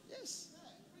 Yes.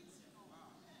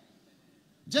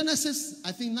 Genesis,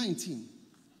 I think 19.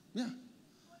 Yeah.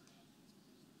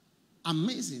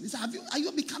 Amazing. They said, are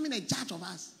you becoming a judge of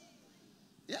us?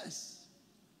 Yes.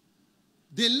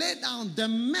 They lay down, the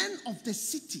men of the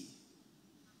city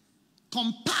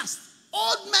compassed,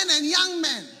 old men and young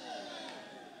men.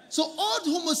 So old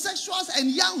homosexuals and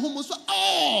young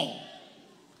homosexuals,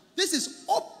 this is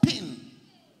open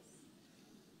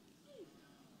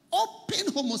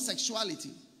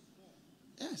homosexuality.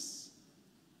 Yes.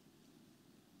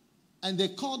 And they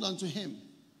called unto him,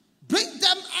 bring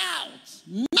them out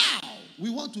now. We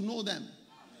want to know them.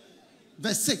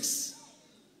 Verse 6.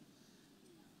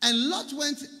 And Lot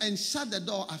went and shut the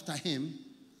door after him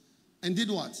and did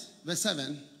what? Verse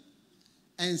 7.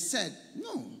 And said,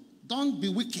 no, don't be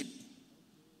wicked.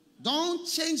 Don't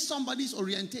change somebody's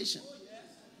orientation.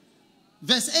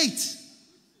 Verse 8.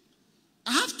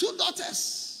 I have two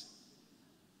daughters.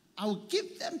 I will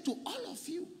give them to all of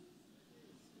you.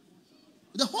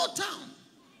 The whole town.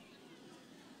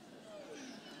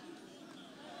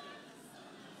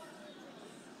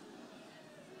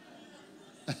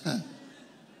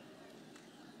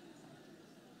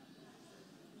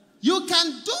 You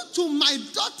can do to my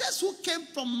daughters who came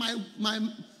from my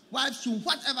wife's womb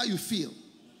whatever you feel.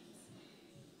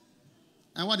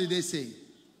 And what did they say?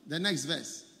 The next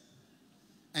verse.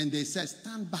 And they said,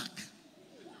 stand back.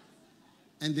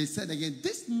 And they said again,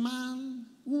 this man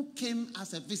who came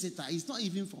as a visitor is not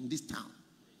even from this town.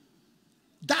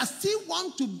 Does he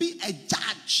want to be a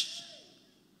judge?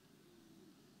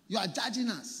 You are judging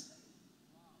us.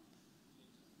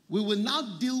 We will now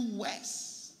deal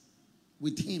worse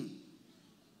with him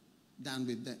than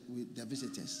with the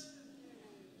visitors.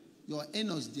 Your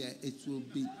anus there, it will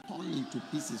be torn into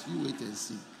pieces. You wait and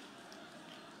see.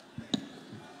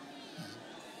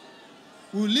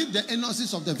 We'll leave the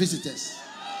anuses of the visitors.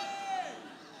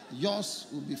 Yours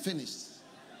will be finished.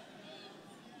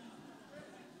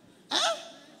 Huh?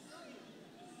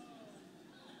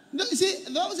 No, you see,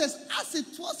 the Bible says, as it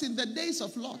was in the days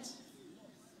of Lot.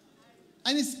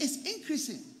 And it's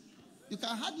increasing. You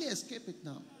can hardly escape it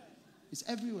now. It's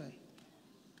everywhere.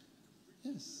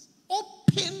 Yes.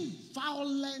 Open,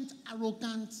 violent,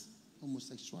 arrogant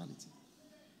homosexuality.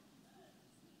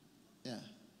 Yeah.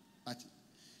 But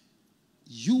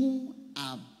you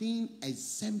are being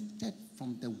exempted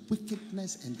from the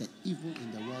wickedness and the evil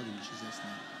in the world in Jesus'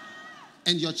 name.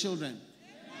 And your children.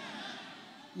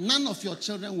 None of your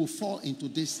children will fall into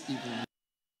this evil.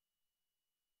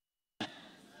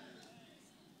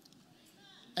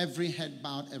 Every head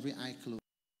bowed, every eye closed.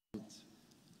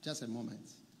 Just a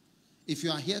moment. If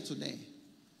you are here today,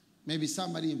 maybe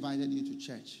somebody invited you to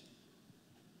church.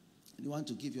 And you want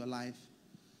to give your life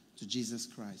to Jesus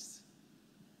Christ.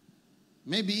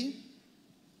 Maybe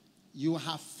you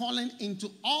have fallen into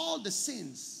all the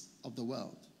sins of the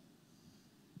world.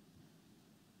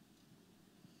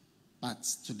 But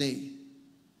today,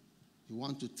 you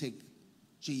want to take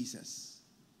Jesus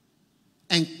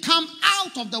and come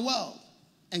out of the world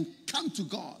and come to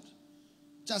God.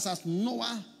 Just as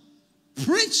Noah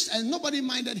preached and nobody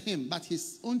minded him, but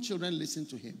his own children listened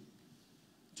to him.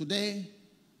 Today,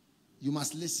 you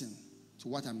must listen to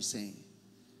what I'm saying.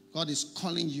 God is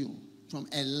calling you from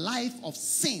a life of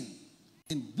sin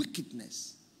and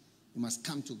wickedness. You must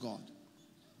come to God.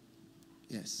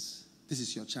 Yes, this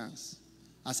is your chance.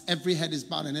 As every head is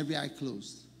bowed and every eye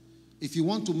closed, if you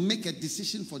want to make a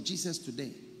decision for Jesus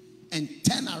today and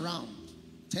turn around,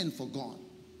 turn for God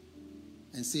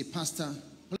and say, Pastor,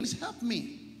 please help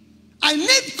me. I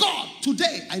need God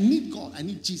today. I need God. I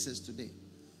need Jesus today.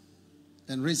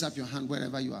 Then raise up your hand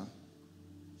wherever you are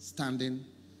standing,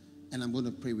 and I'm going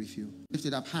to pray with you. Lift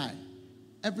it up high.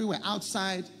 Everywhere,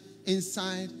 outside,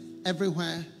 inside,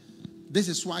 everywhere. This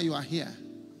is why you are here,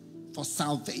 for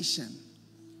salvation.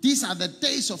 These are the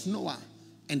days of Noah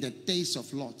and the days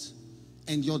of Lot.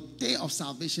 And your day of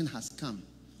salvation has come.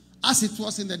 As it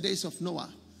was in the days of Noah.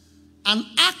 An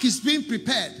ark is being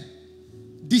prepared.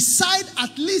 Decide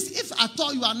at least, if at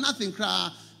all you are nothing,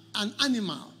 an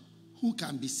animal who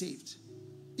can be saved.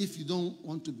 If you don't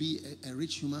want to be a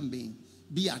rich human being,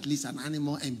 be at least an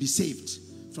animal and be saved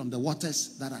from the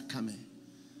waters that are coming.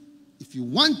 If you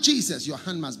want Jesus, your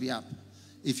hand must be up.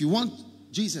 If you want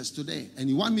Jesus today and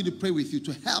you want me to pray with you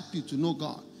to help you to know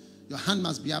God, your hand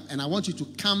must be up, and I want you to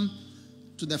come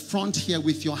to the front here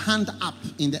with your hand up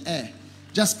in the air.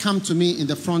 Just come to me in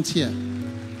the front here.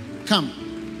 Come.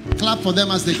 Clap for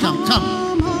them as they come.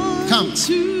 Come. Come.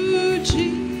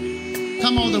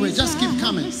 Come all the way. Just keep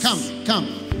coming. Come. Come.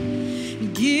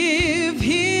 Give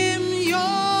him your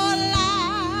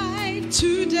life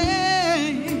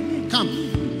today. Come.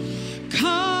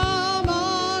 Come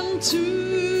on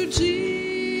to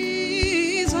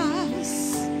Jesus.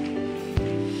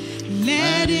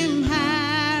 Let him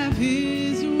have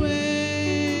his way.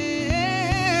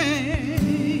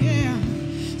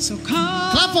 So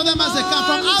come. Clap for them as they come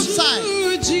from outside,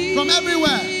 from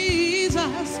everywhere.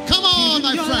 Come on,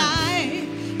 my friend.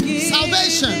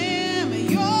 Salvation.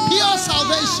 Pure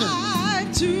salvation.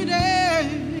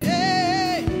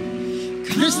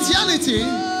 Christianity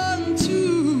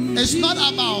is not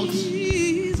about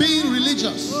being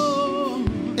religious.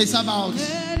 It's about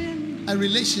a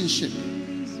relationship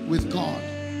with God.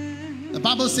 The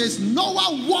Bible says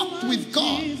Noah walked with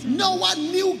God. Noah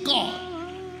knew God.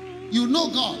 You know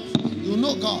God. You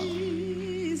know God.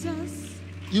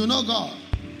 You know God.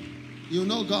 You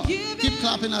know God. Keep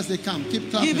clapping as they come.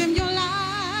 Keep clapping. Give him your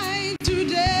life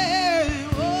today.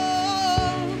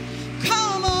 Oh,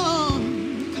 come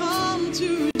on. Come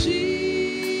to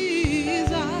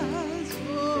Jesus.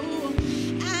 Oh,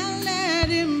 and let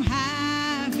him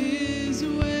have his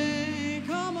way.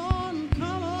 Come on.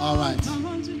 Come on. All right. Come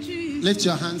on to Jesus. Lift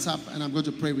your hands up and I'm going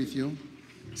to pray with you.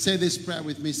 Say this prayer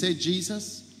with me. Say,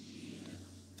 Jesus,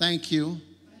 thank you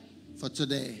for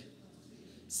today.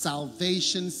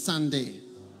 Salvation Sunday.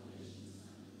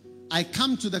 I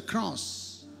come to the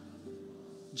cross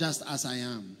just as I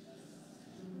am.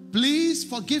 Please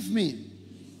forgive me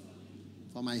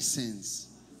for my sins.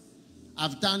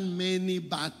 I've done many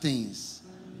bad things.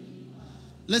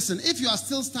 Listen, if you are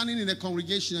still standing in the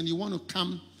congregation and you want to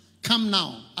come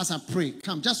now as I pray.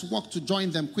 Come, just walk to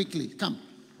join them quickly. Come.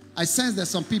 I sense there's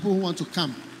some people who want to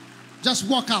come. Just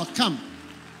walk out. Come.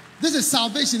 This is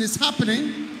salvation. It's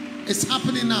happening. It's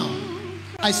happening now.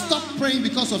 I stopped praying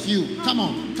because of you. Come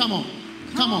on. Come on.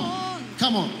 Come on.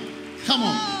 Come on. Come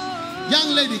on. Young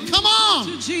lady, come on.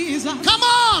 Come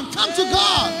on. Come to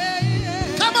God.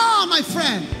 Come on, my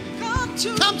friend.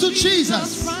 Come to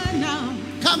Jesus.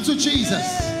 Come to Jesus.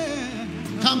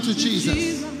 Come to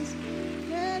Jesus.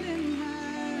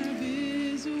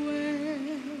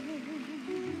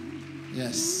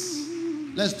 Yes.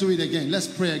 Let's do it again. Let's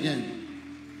pray again.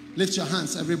 Lift your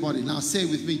hands, everybody. Now say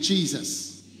with me,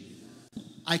 Jesus,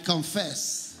 I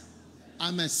confess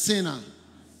I'm a sinner,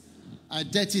 a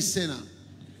dirty sinner.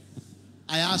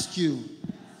 I ask you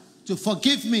to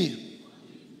forgive me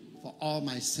for all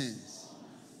my sins.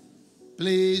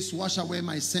 Please wash away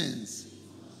my sins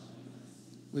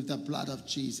with the blood of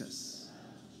Jesus.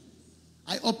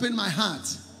 I open my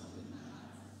heart.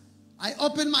 I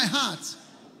open my heart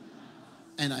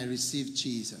and I receive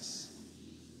Jesus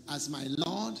as my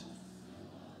Lord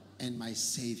and my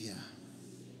Savior.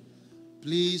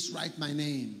 Please write my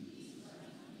name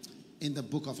in the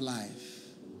book of life.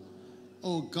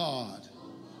 Oh God,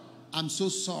 I'm so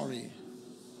sorry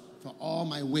for all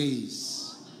my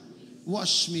ways.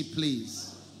 Wash me,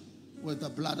 please, with the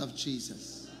blood of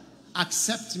Jesus.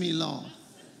 Accept me, Lord,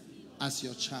 as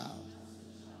your child.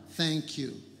 Thank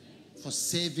you for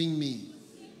saving me.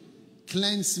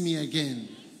 Cleanse me again.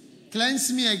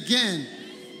 Cleanse me again.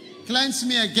 Cleanse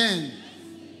me again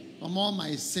from all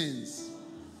my sins.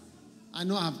 I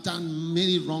know I've done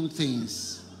many wrong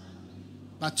things.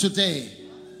 But today,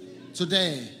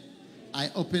 I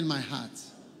open my heart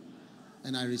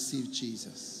and I receive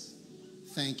Jesus.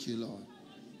 Thank you, Lord.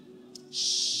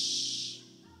 Shh.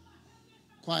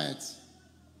 Quiet.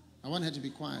 I want her to be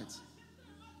quiet.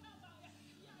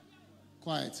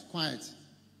 Quiet, quiet.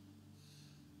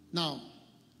 Now,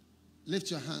 lift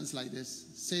your hands like this.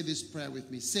 Say this prayer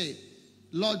with me. Say,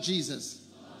 Lord Jesus,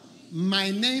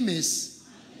 my name is,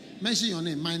 mention your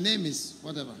name. My name is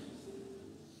whatever.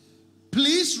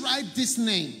 Please write this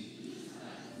name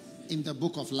in the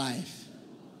book of life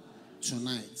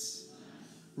tonight.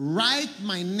 Write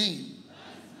my name.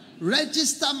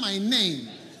 Register my name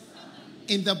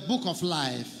in the book of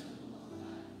life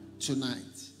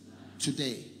tonight,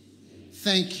 today.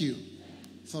 Thank you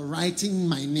for writing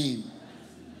my name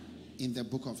in the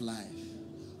book of life.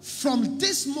 From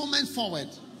this moment forward,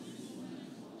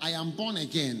 I am born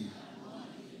again.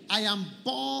 I am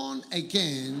born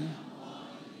again.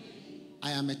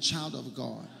 I am a child of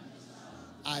God.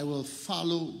 I will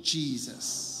follow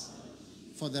Jesus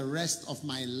for the rest of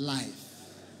my life.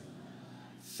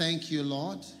 Thank you,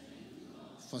 Lord,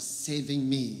 for saving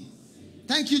me.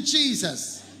 Thank you,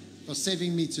 Jesus, for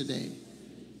saving me today.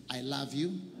 I love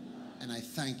you and I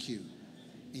thank you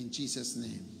in Jesus'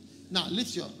 name. Now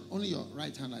lift only your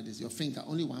right hand like this, your finger,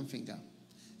 only one finger.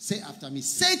 Say after me,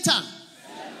 Satan,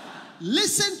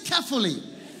 listen carefully.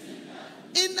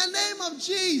 In the name of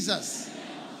Jesus,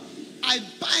 I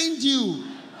bind you.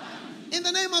 In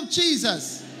the name of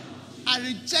Jesus, I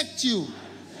reject you.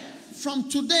 From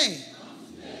today,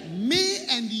 me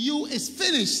and you is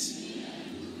finished.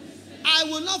 I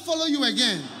will not follow you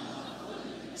again.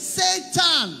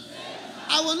 Satan,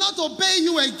 I will not obey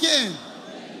you again.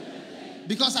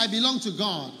 Because I belong to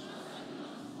God.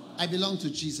 I belong to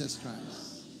Jesus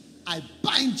Christ. I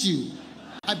bind you.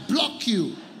 I block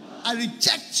you. I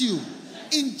reject you.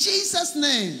 In Jesus'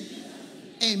 name,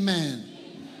 amen.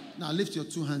 Now lift your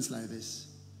two hands like this.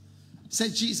 Say,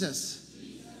 Jesus,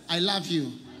 I love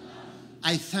you.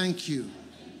 I thank you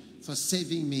for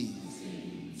saving me.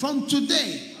 From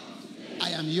today,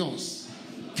 I am yours.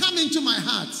 Come into my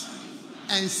heart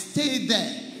and stay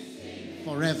there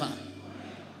forever.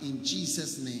 In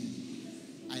Jesus' name,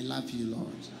 I love you,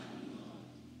 Lord.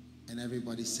 And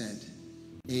everybody said,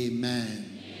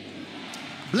 amen.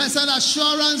 Blessed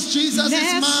assurance, Jesus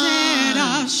is mine.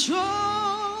 Blessed assurance,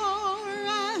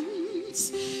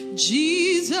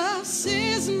 Jesus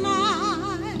is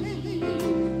mine.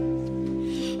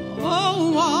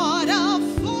 Oh, what a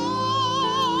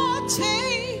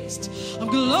foretaste of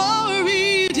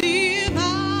glory divine,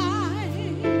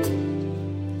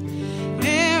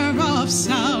 heir of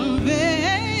salvation,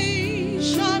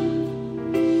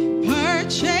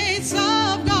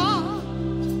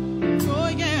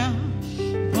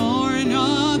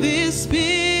 of His Spirit,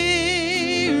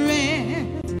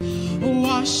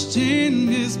 washed in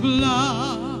His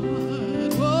blood.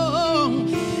 Oh,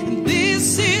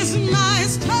 this is my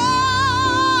story.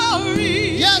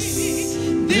 Yes.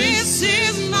 This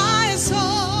is my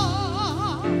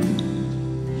song,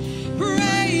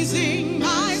 praising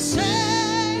my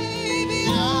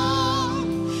Savior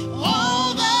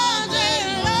all the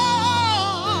day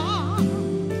long.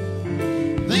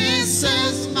 This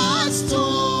is my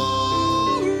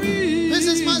story. This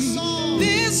is my song.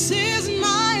 This is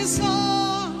my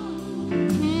song,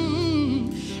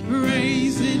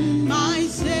 praising my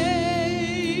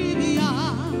Savior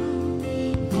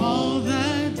all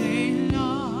the day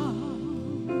long.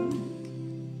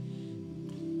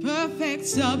 Perfect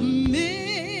submission,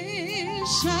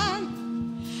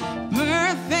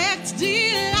 perfect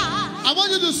delight. I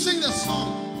want you to sing the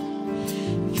song.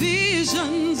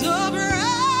 Visions of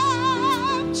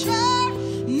rapture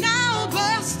now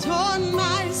burst on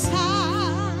my sight.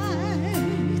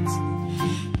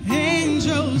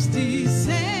 Angels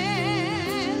descending,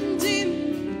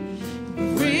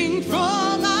 bring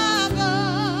from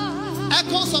above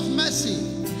Echoes of mercy.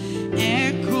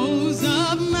 echoes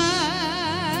of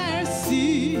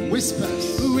mercy,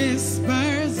 Whispers.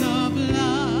 whispers of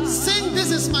love. Sing,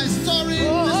 this is my story. This is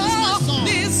my Oh, song.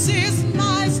 this is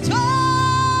my story.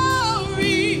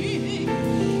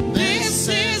 This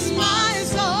is my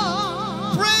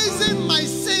song, Praising my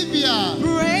Savior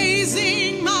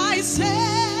praising my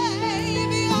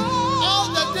Savior all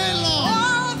the day long.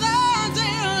 all the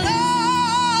day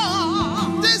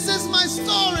long. This is my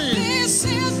story. This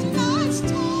is my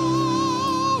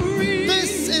story.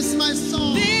 This is my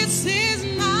song. This is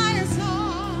my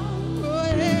song.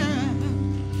 Oh, yeah.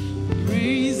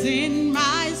 Praising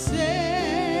my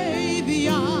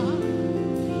Savior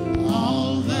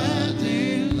all the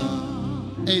day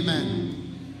long. Amen.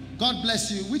 God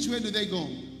bless you. Which way do they go?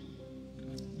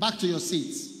 Back to your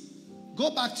seats. Go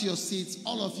back to your seats.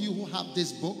 All of you who have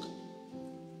this book,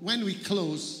 when we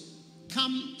close,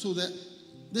 come to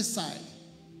this side.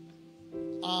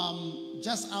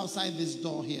 Just outside this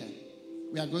door here.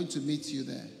 We are going to meet you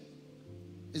there.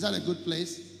 Is that a good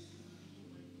place?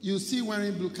 You see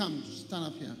wearing blue. Come, stand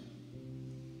up here.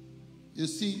 You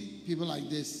see people like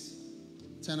this.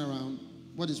 Turn around.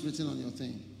 What is written on your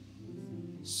thing?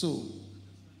 So,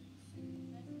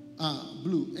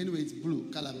 blue. Anyway, it's blue,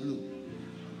 color blue.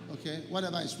 Okay,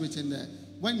 whatever is written there.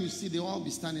 When you see, they will all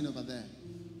be standing over there.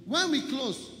 When we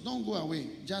close, don't go away.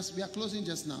 We are closing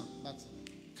just now, but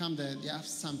come there. They have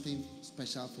something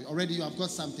special for you. Already, you have got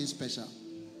something special.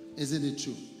 Isn't it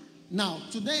true? Now,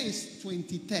 today is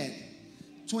 23rd.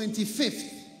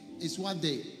 25th is what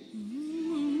day?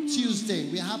 Tuesday.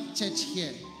 We have church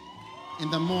here in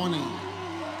the morning.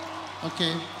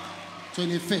 Okay,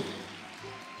 25th.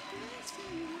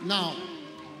 Now,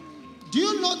 do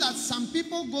you know that some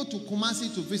people go to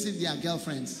Kumasi to visit their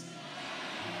girlfriends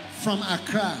from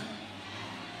Accra?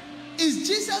 Is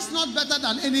Jesus not better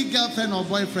than any girlfriend or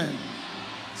boyfriend?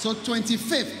 So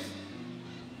 25th,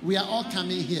 we are all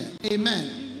coming here.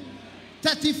 Amen.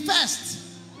 31st.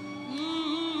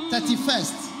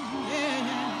 31st.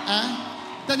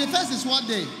 31st is what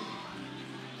day?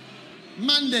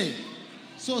 Monday.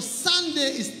 So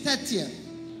Sunday is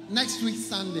 30th. Next week,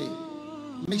 Sunday.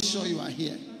 Make sure you are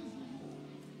here.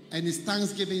 And it's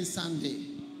Thanksgiving Sunday.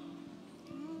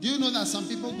 Do you know that some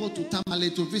people go to Tamale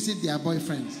to visit their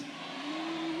boyfriends?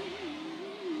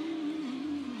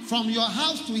 From your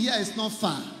house to here is not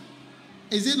far.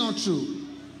 Is it not true?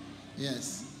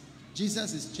 Yes.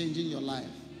 Jesus is changing your life.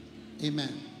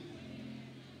 Amen.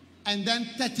 And then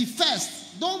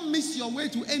 31st, don't miss your way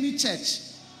to any church.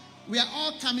 We are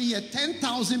all coming here.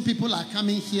 10,000 people are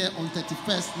coming here on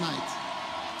 31st night.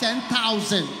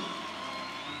 10,000.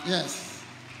 Yes.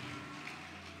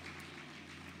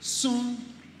 Soon,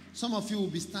 some of you will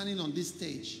be standing on this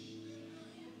stage.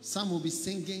 Some will be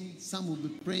singing, some will be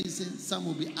praising, some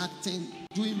will be acting,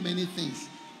 doing many things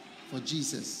for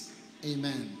Jesus.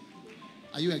 Amen.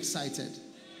 Are you excited?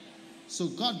 So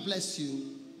God bless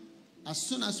you. As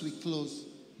soon as we close,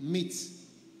 meet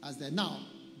us there. Now,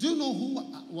 do you know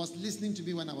who was listening to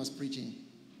me when I was preaching?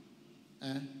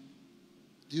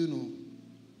 Do you know?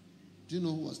 Do you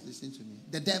know who was listening to me?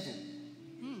 The devil.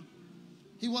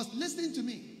 He was listening to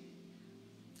me.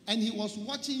 And he was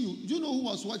watching you. Do you know who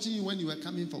was watching you when you were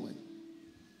coming forward?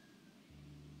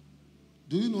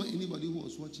 Do you know anybody who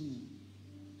was watching you?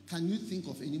 Can you think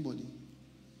of anybody?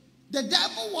 The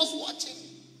devil was watching.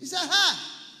 He said,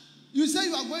 you say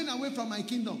you are going away from my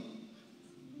kingdom.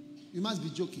 You must be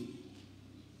joking.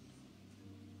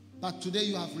 But today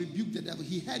you have rebuked the devil.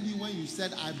 He heard you when you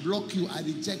said, I block you, I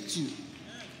reject you.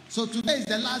 So today is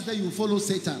the last day you follow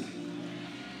Satan.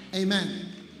 Amen.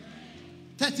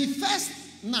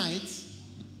 31st night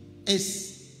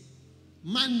is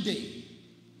Monday.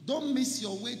 Don't miss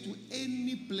your way to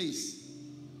any place.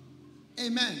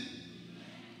 Amen.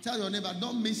 Tell your neighbor,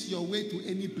 don't miss your way to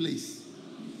any place.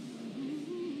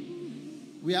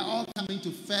 We are all coming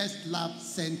to First Love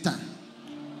Center,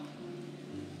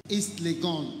 East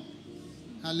Legon.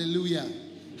 Hallelujah.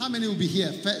 How many will be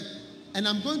here? And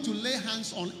I'm going to lay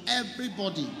hands on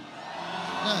everybody.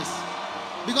 Yes.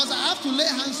 Because I have to lay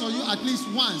hands on you at least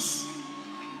once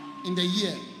in the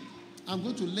year. I'm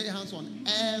going to lay hands on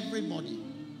everybody.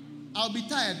 I'll be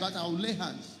tired, but I'll lay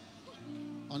hands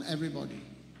on everybody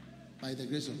by the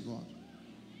grace of God.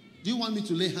 Do you want me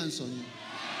to lay hands on you?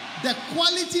 The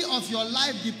quality of your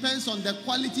life depends on the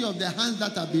quality of the hands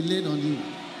that have been laid on you.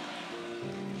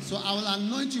 So I will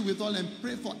anoint you with oil and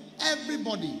pray for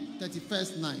everybody.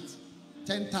 31st night,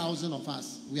 10,000 of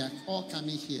us. We are all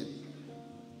coming here.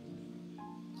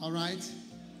 All right?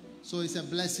 So it's a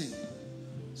blessing.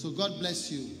 So God bless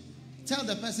you. Tell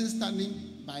the person standing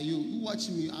by you, who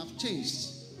watching me, I've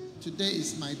changed. Today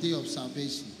is my day of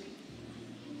salvation.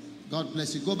 God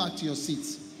bless you. Go back to your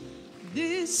seats.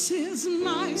 This is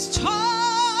my story.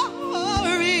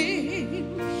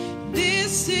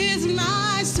 This is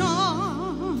my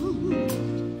song.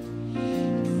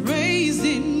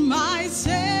 Praising my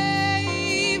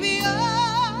Savior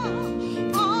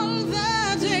all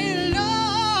the day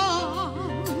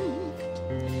long.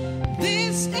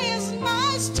 This is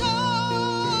my story.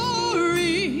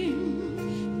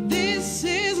 This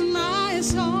is my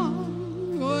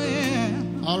song. Oh yeah.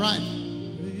 All right.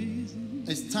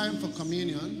 It's time for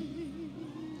communion.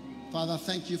 Father,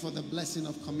 thank you for the blessing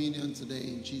of communion today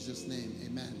in Jesus' name.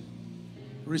 Amen.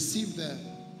 Receive the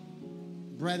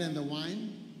bread and the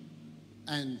wine,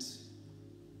 and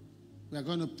we are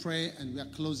going to pray, and we are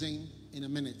closing in a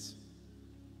minute.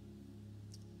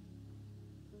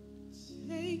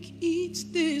 Take, eat,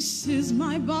 this is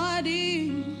my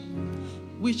body,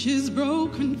 which is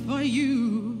broken for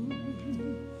you.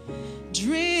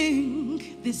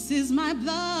 Drink, this is my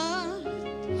blood.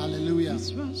 Hallelujah.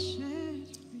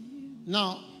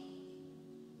 Now,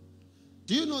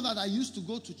 do you know that I used to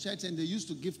go to church and they used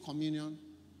to give communion?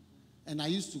 And I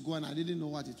used to go and I didn't know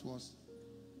what it was.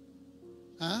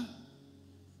 Huh?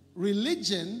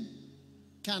 Religion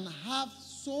can have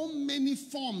so many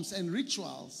forms and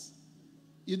rituals.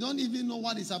 You don't even know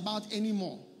what it's about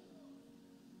anymore.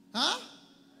 Huh?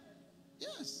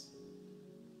 Yes.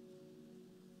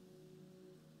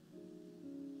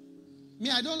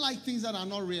 Me, I don't like things that are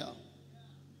not real.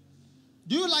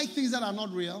 Do you like things that are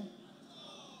not real?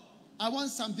 I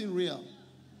want something real.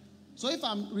 So if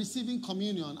I'm receiving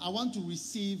communion, I want to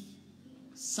receive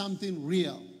something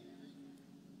real.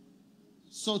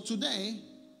 So today,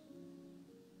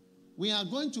 we are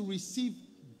going to receive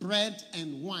bread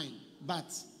and wine.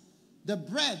 But the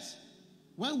bread,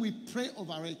 when we pray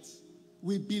over it,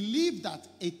 we believe that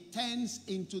it turns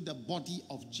into the body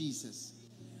of Jesus.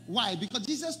 Why? Because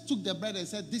Jesus took the bread and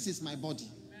said, this is my body.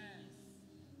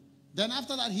 Then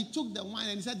after that, he took the wine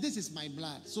and he said, this is my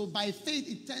blood. So by faith,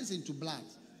 it turns into blood.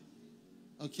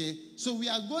 Okay? So we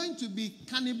are going to be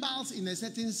cannibals in a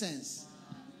certain sense.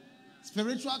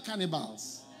 Spiritual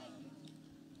cannibals.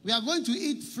 We are going to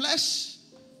eat flesh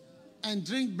and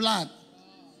drink blood.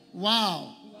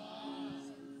 Wow.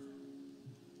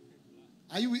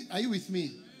 Are you with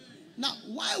me? Now,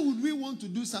 why would we want to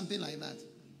do something like that?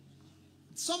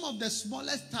 Some of the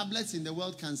smallest tablets in the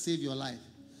world can save your life.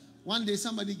 One day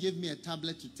somebody gave me a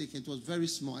tablet to take. It was very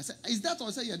small. I said, is that all?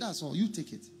 I said, yeah, that's all. You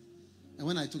take it. And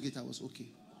when I took it, I was okay.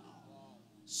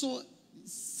 So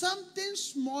something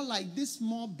small like this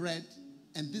small bread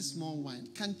and this small wine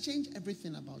can change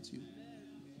everything about you.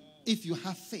 If you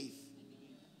have faith,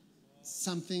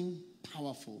 something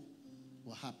powerful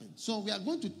will happen. So we are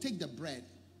going to take the bread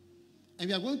and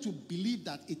we are going to believe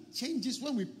that it changes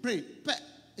when we pray.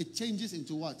 It changes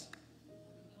into what?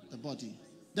 The body.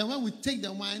 Then when we take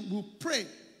the wine, we'll pray.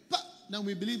 Then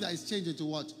we believe that it's changed into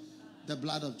what? The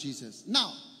blood of Jesus.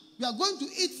 Now, we are going to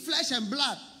eat flesh and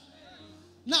blood.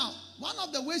 Now, one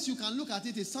of the ways you can look at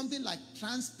it is something like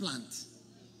transplant.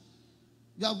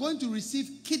 You are going to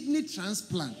receive kidney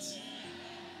transplant.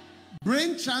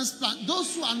 Brain transplant.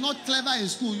 Those who are not clever in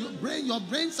school, your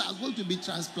brains are going to be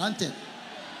transplanted.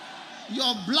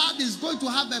 Your blood is going to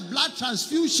have a blood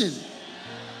transfusion.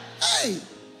 Hey!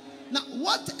 Now,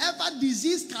 whatever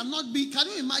disease cannot be, can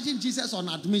you imagine Jesus on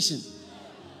admission?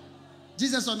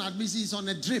 Jesus on admission is on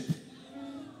a drip.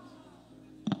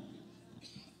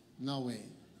 No way.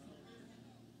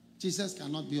 Jesus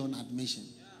cannot be on admission.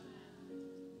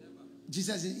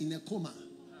 Jesus is in a coma.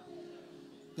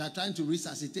 We are trying to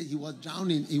resuscitate. He was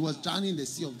drowning. He was drowning in the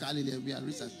Sea of Galilee. We are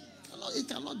resuscitating. It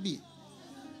cannot be.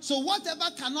 So whatever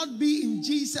cannot be in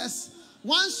Jesus,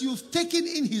 once you've taken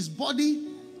in his body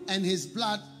and his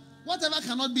blood, whatever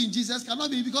cannot be in Jesus cannot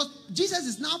be, because Jesus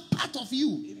is now part of you.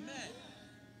 Amen.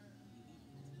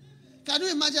 Can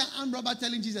you imagine an armed robber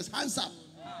telling Jesus, hands up?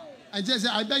 And Jesus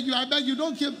said, I beg you,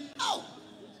 don't kill me. How?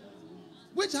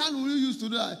 Which hand will you use to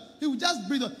do that? He will just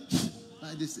breathe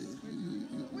like this.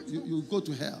 You go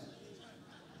to hell.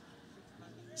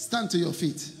 Stand to your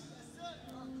feet.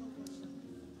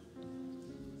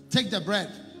 Take the bread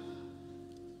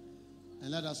and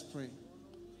let us pray.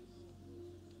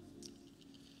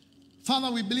 Father,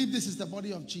 we believe this is the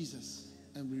body of Jesus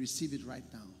and we receive it right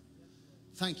now.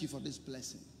 Thank you for this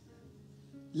blessing.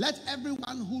 Let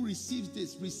everyone who receives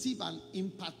this receive an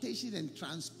impartation and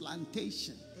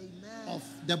transplantation, amen, of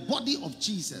the body of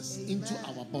Jesus, amen, into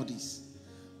our bodies.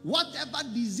 Whatever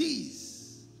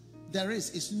disease there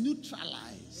is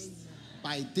neutralized, amen,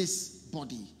 by this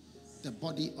body, the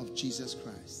body of Jesus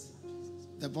Christ,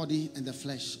 the body and the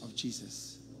flesh of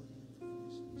Jesus.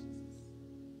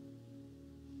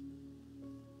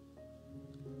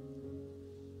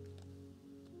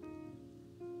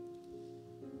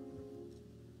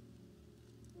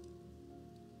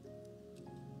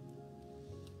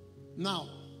 Now,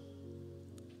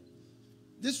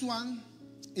 this one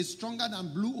is stronger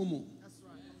than blue umu. That's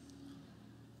right.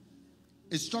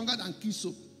 It's stronger than key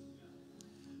soap.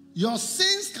 Your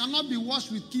sins cannot be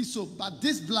washed with key soap, but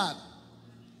this blood.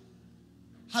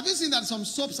 Have you seen that some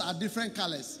soaps are different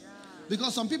colors? Yeah.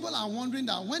 Because some people are wondering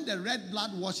that when the red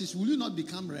blood washes, will you not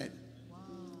become red? Wow.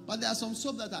 But there are some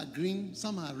soaps that are green,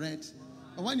 some are red.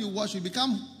 Wow. And when you wash, you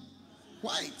become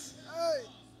white. Hey.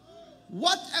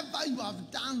 Whatever you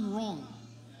have done wrong,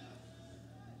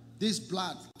 this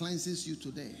blood cleanses you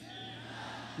today.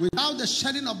 Without the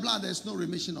shedding of blood, there is no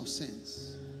remission of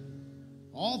sins.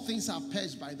 All things are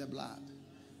purged by the blood.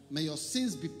 May your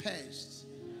sins be purged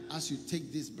as you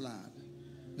take this blood.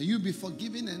 May you be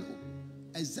forgiven and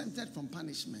exempted from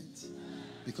punishment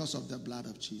because of the blood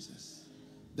of Jesus.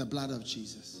 The blood of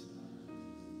Jesus.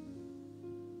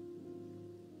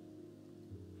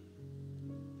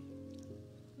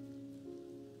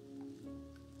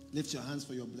 Lift your hands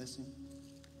for your blessing.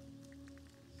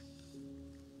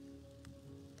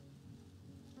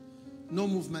 No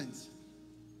movement.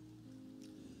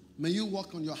 May you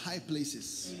walk on your high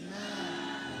places.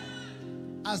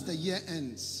 Amen. As the year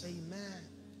ends. Amen.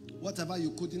 Whatever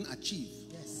you couldn't achieve,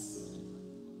 yes,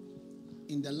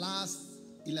 in the last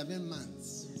 11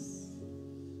 months, yes,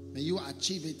 may you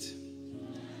achieve it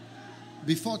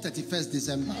before 31st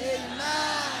December. Amen.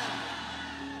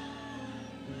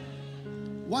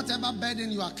 Whatever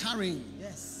burden you are carrying,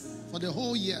 yes, for the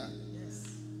whole year,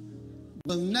 yes,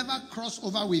 will never cross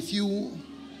over with you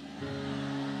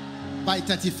by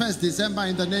 31st December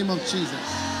in the name of Jesus.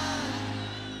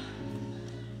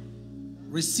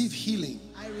 Receive healing.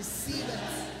 I receive it.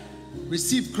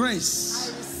 Receive grace.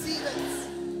 I receive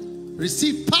it.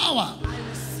 Receive power. I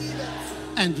receive it.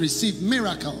 And receive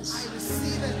miracles. I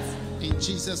receive it. In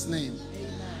Jesus' name.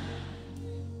 Amen.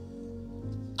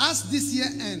 As this year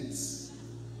ends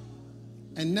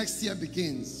and next year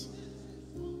begins,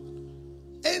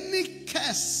 any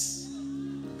curse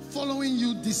following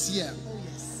you this year, oh,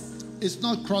 yes, is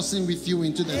not crossing with you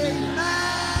into the new year.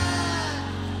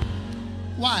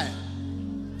 Why?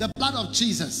 The blood of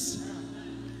Jesus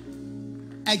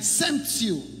exempts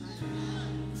you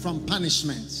from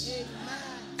punishment,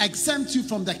 exempts you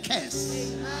from the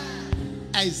curse,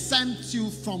 exempts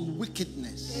you from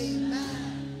wickedness.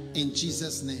 In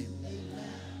Jesus' name.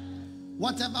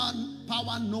 Whatever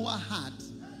power Noah had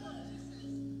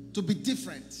to be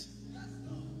different,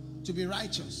 to be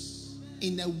righteous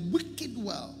in a wicked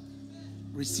world,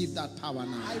 receive that power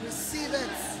now. I receive it.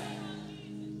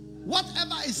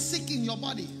 Whatever is sick in your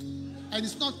body and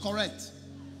it's not correct,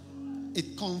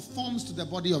 it conforms to the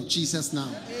body of Jesus now.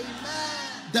 Amen.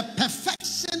 The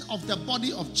perfection of the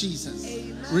body of Jesus.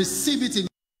 Amen. Receive it in.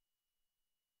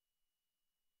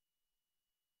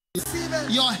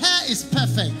 Your hair is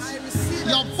perfect.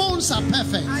 Your bones are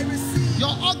perfect.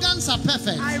 Your organs are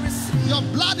perfect. Your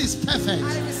blood is perfect.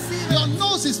 Your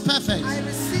nose is perfect.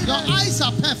 Your eyes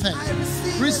are perfect.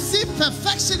 Receive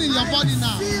perfection in your body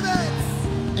now.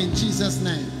 In Jesus'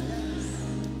 name.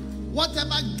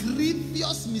 Whatever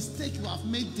grievous mistake you have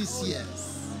made this year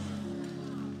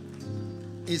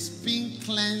is being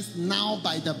cleansed now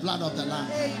by the blood of the Lamb.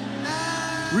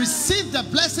 Receive the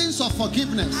blessings of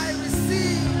forgiveness. I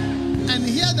receive. And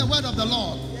hear the word of the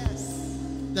Lord. Yes.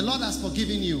 The Lord has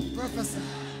forgiven you. Prophesy.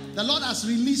 The Lord has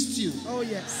released you. Oh,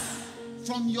 yes.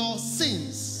 From your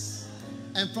sins.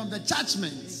 and from the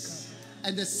judgments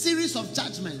and the series of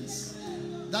judgments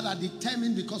that are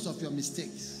determined because of your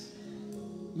mistakes.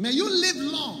 May you live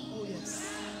long. Oh,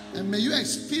 yes. And may you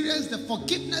experience the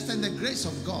forgiveness and the grace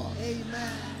of God.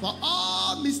 Amen. For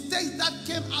all mistakes that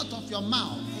came out of your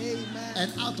mouth, amen,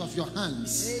 and out of your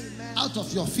hands, amen, out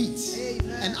of your feet,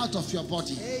 amen, and out of your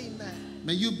body. Amen.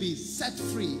 May you be set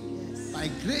free, yes, by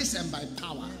grace and by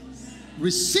power.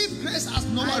 Receive grace as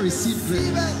Noah received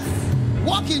grace. It.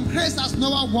 Walk in grace as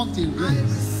Noah walked in grace.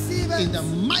 Receive it. In the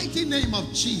mighty name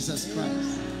of Jesus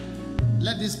Christ.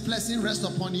 Let this blessing rest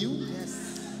upon you.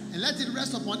 Yes. And let it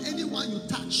rest upon anyone you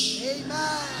touch. Amen.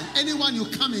 And anyone you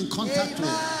come in contact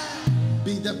Amen.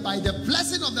 with. By the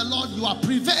blessing of the Lord, you are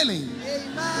prevailing.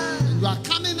 Amen. And you are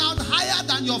coming out higher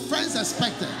than your friends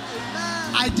expected.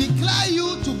 Amen. I declare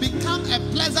you to become a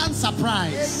pleasant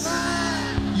surprise.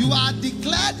 Amen. You are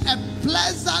declared a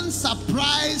pleasant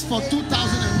surprise for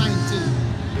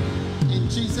 2019. In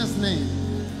Jesus' name.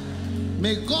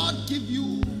 May God give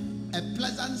you a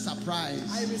pleasant surprise.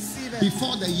 I receive it.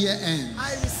 Before the year ends.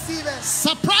 I receive it.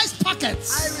 Surprise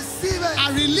packets. I receive it.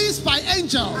 Are released by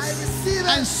angels. I receive it.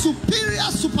 And superior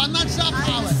supernatural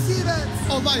power. I receive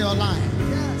it. Over your life.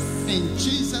 Yes. In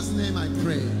Jesus' name I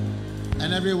pray.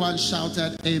 And everyone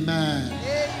shouted, Amen.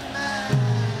 Amen.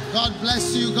 God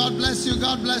bless you. God bless you.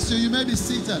 God bless you. You may be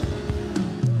seated.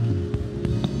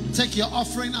 Take your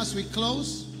offering as we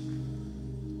close.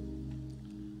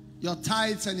 Your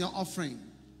tithes and your offering.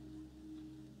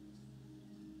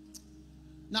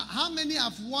 Now, how many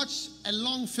have watched a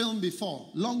long film before?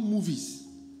 Long movies.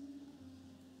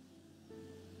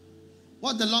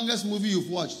 What's the longest movie you've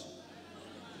watched?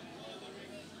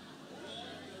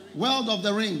 World of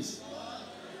the Rings.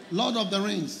 Lord of the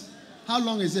Rings. How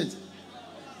long is it?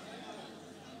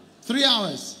 3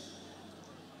 hours.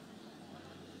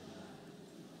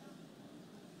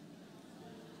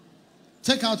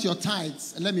 Take out your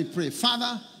tithes and let me pray.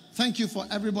 Father, thank you for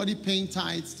everybody paying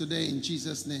tithes today in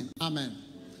Jesus' name. Amen.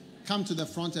 Come to the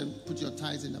front and put your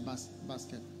tithes in the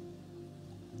basket.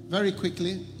 Very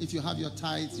quickly, if you have your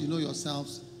tithes, you know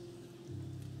yourselves.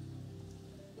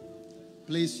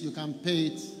 Please, you can pay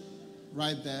it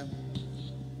right there.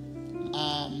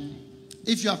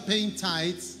 If you are paying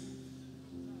tithes,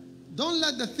 don't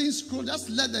let the thing scroll. Just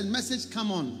let the message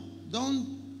come on.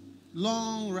 Don't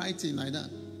long writing like that.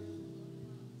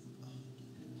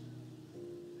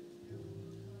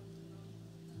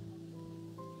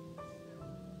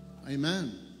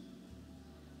 Amen.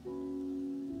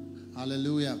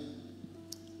 Hallelujah.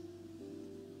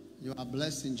 You are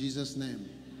blessed in Jesus' name.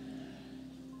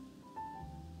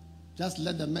 Just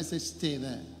let the message stay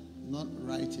there, not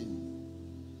writing.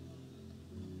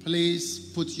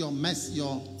 Please put your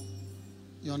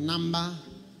number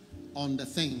on the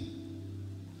thing.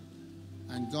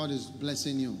 And God is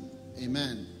blessing you.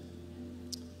 Amen.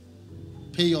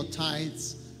 Pay your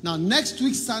tithes. Now, next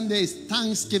week Sunday is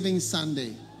Thanksgiving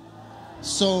Sunday.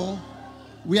 So,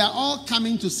 we are all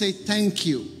coming to say thank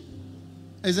you.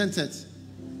 Isn't it?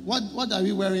 What are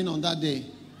we wearing on that day?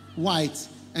 White.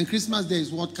 And Christmas Day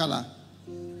is what color?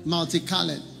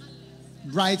 Multicolored.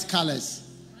 Bright colors.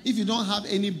 If you don't have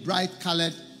any bright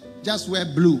colored, just wear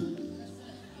blue.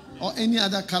 Or any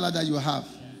other color that you have.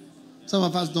 Some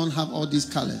of us don't have all these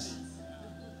colors.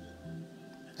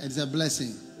 It's a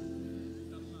blessing.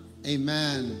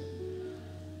 Amen.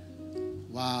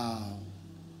 Wow.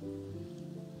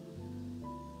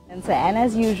 And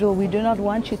as usual, we do not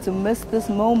want you to miss this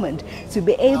moment to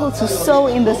be able to sow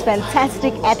in this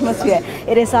fantastic atmosphere.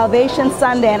 It is Salvation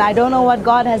Sunday, and I don't know what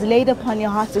God has laid upon your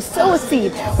heart to sow a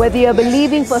seed, whether you're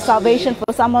believing for salvation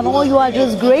for someone or you are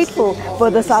just grateful for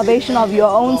the salvation of your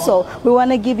own soul. We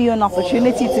want to give you an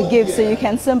opportunity to give, so you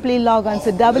can simply log on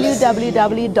to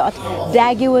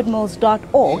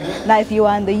www.dagheward-mills.org. Now, if you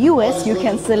are in the US, you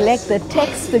can select the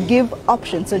text to give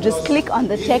option. So just click on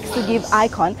the text to give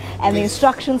icon, and the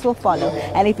instructions will follow.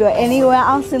 And if you're anywhere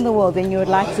else in the world and you would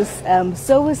like to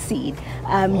sow a seed,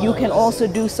 you can also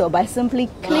do so by simply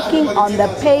clicking on the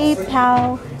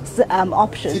PayPal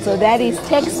option. So that is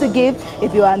text to give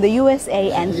if you are in the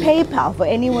USA, and PayPal for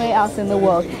anywhere else in the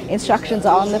world. Instructions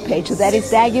are on the page. So that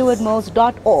is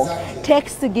dagheward-mills.org.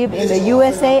 Text to give in the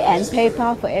USA, and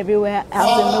PayPal for everywhere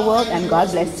else in the world. And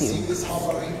God bless you.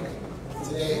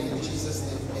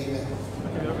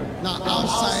 Now,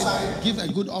 outside, give a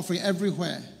good offering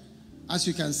everywhere. As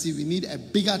you can see, we need a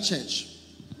bigger church.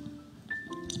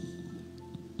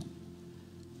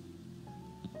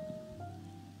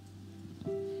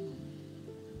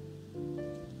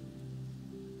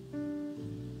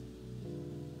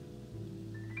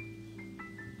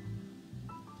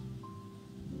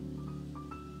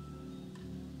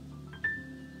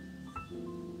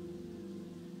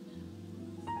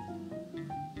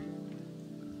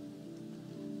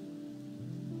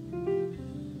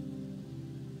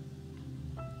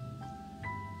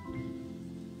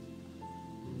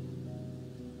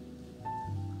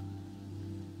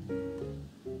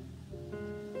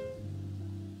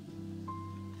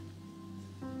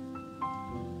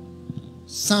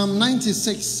 Psalm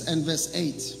 96 and verse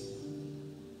 8.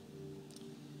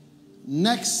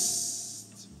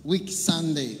 Next week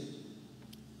Sunday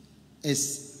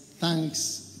is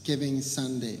Thanksgiving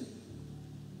Sunday.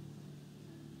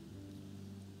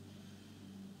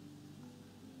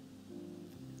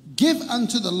 Give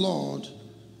unto the Lord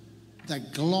the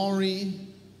glory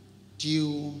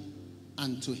due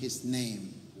unto his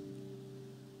name.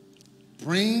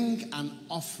 Bring an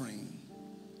offering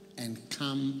and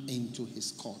come into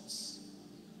his courts.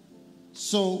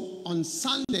 So on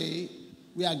Sunday,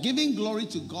 we are giving glory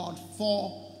to God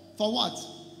for what?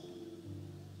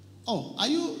 Oh, are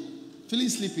you feeling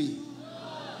sleepy?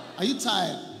 Are you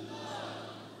tired?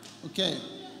 Okay.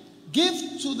 Give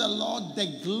to the Lord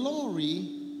the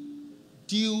glory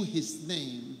due his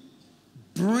name.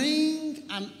 Bring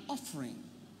an offering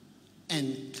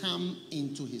and come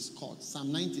into his court.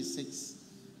 Psalm 96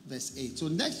 verse 8. So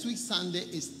next week Sunday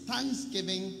is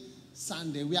Thanksgiving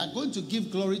Sunday. We are going to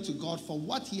give glory to God for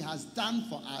what he has done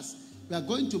for us. We are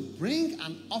going to bring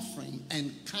an offering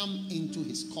and come into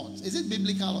his courts. Is it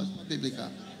biblical or not biblical?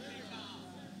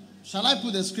 Shall I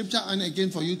put the scripture on again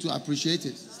for you to appreciate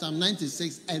it? Psalm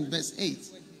 96 and verse 8.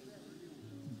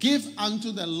 Give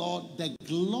unto the Lord the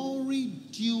glory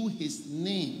due his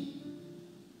name.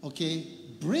 Okay?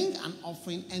 Bring an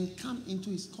offering and come into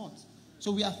his courts.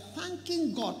 So we are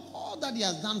thanking God all that he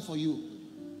has done for you.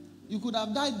 You could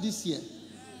have died this year.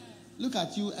 Look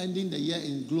at you ending the year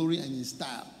in glory and in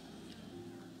style.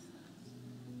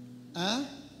 Huh?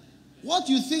 What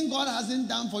you think God hasn't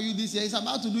done for you this year, he's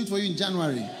about to do it for you in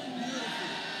January.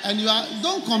 And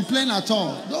don't complain at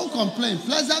all. Don't complain.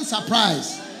 Pleasant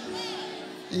surprise.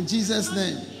 In Jesus'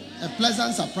 name. A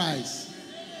pleasant surprise.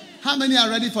 How many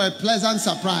are ready for a pleasant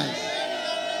surprise?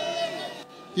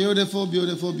 Beautiful,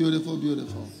 beautiful, beautiful,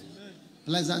 beautiful.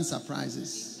 Pleasant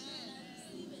surprises.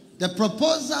 The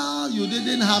proposal you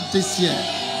didn't have this year,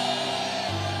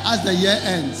 as the year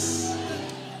ends,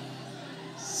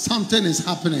 something is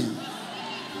happening.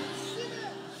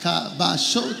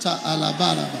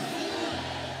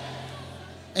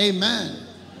 Amen.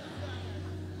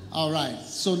 All right.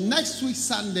 So next week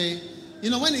Sunday,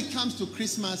 when it comes to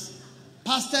Christmas,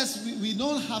 pastors, we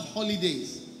don't have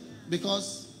holidays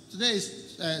because today is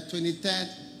 23rd,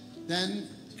 then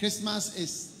Christmas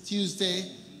is Tuesday,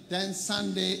 then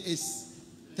Sunday is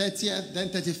 30th, then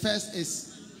 31st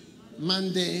is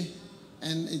Monday,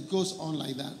 and it goes on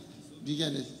like that. Do you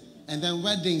get it? And then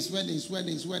weddings,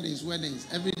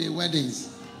 everyday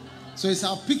weddings. So it's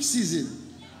our peak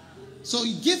season. So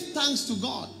you give thanks to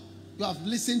God. You have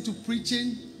listened to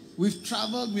preaching. We've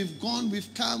traveled, we've gone,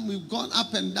 we've come, we've gone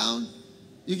up and down.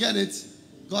 You get it?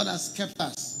 God has kept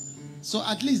us. So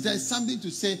at least there's something to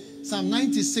say. Psalm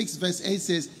 96 verse 8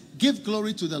 says, give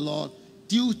glory to the Lord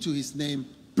due to his name.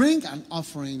 Bring an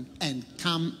offering and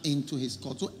come into his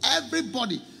court. So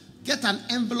everybody get an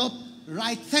envelope.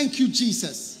 Write, thank you,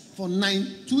 Jesus, for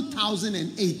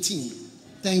 2018.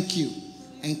 Thank you.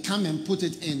 And come and put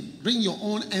it in. Bring your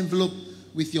own envelope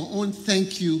with your own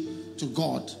thank you to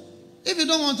God. If you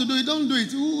don't want to do it, don't do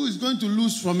it. Who is going to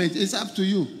lose from it? It's up to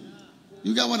you.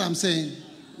 You get what I'm saying?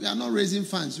 We are not raising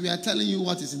funds. We are telling you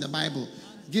what is in the Bible.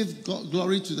 Give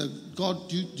glory to the God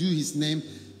due his name.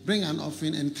 Bring an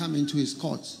offering and come into his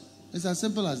courts. It's as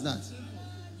simple as that.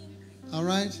 All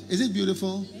right? Is it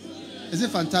beautiful? Is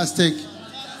it fantastic?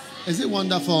 Is it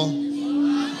wonderful?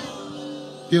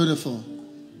 Beautiful.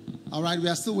 All right, we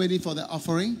are still waiting for the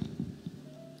offering.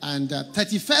 And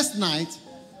 31st night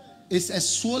is a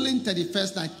swollen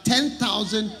 31st night.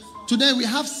 10,000. Today we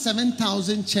have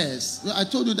 7,000 chairs. I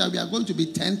told you that we are going to be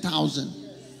 10,000.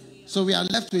 So we are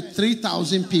left with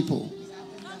 3,000 people.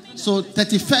 So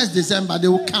 31st December, they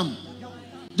will come.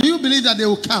 Do you believe that they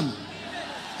will come?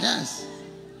 Yes.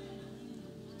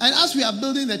 And as we are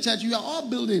building the church, we are all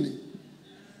building it.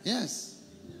 Yes.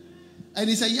 And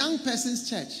it's a young person's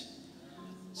church.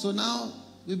 So now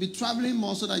we'll be traveling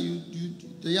more so that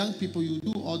the young people, you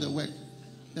do all the work.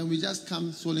 Then we just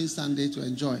come Swollen Sunday to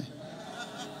enjoy.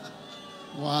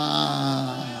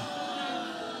 Wow.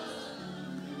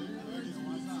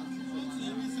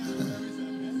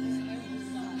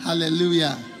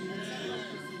 Hallelujah.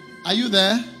 Are you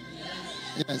there?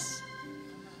 Yes.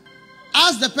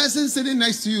 Ask the person sitting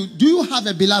next to you, do you have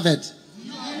a beloved?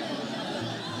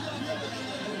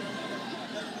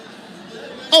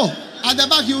 Oh, at the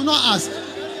back you will not ask.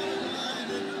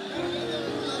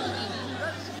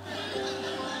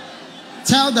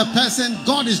 Tell the person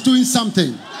God is doing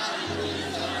something.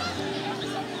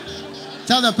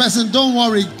 Tell the person, don't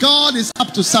worry, God is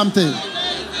up to something.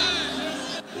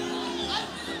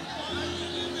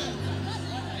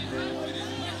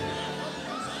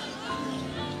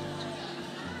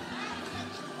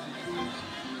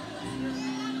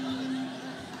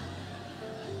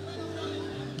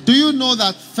 Do you know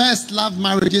that first love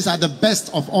marriages are the best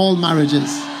of all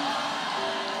marriages?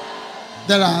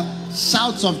 There are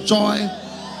shouts of joy,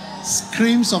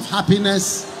 screams of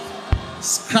happiness,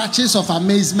 scratches of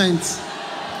amazement,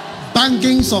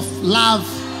 bangings of love,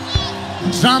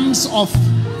 drums of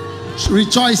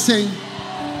rejoicing.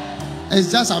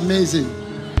 It's just amazing.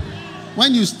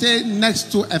 When you stay next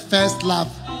to a first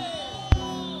love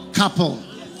couple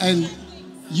and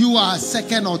you are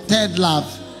second or third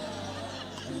love,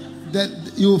 that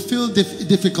you feel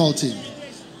difficulty,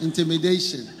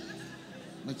 intimidation,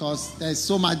 because there's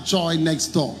so much joy next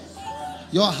door.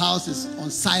 Your house is on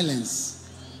silence,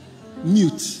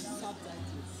 mute,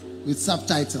 with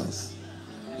subtitles.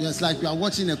 It's like you are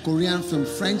watching a Korean film,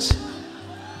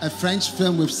 a French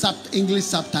film with English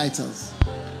subtitles.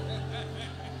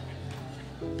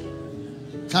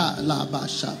 Are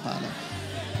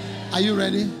you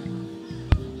ready?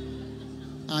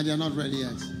 They're not ready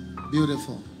yet.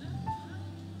 Beautiful.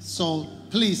 So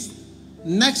please,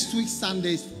 next week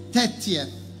Sunday,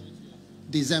 30th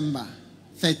December,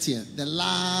 30th, the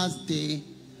last day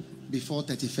before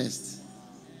 31st.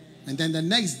 And then the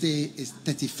next day is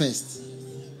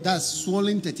 31st. That's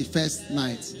swollen 31st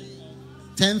night.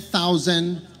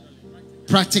 10,000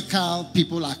 practical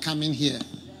people are coming here.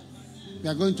 We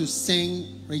are going to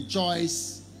sing,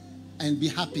 rejoice, and be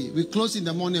happy. We close in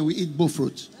the morning, we eat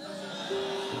bullfruit.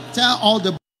 Tell all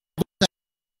the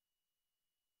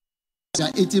they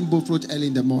are eating bullfruit early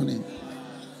in the morning.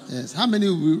 Yes. How many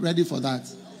will be ready for that?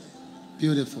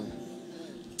 Beautiful.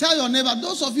 Tell your neighbor,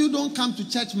 those of you who don't come to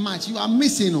church much, you are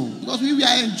missing, because we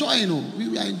are enjoying.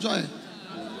 We are enjoying.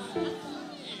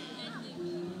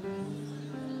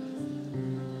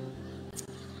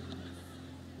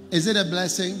 Is it a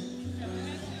blessing?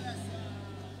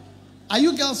 Are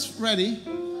you girls ready?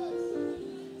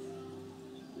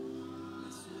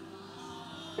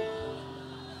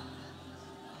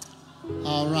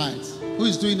 All right. Who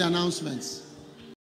is doing the announcements?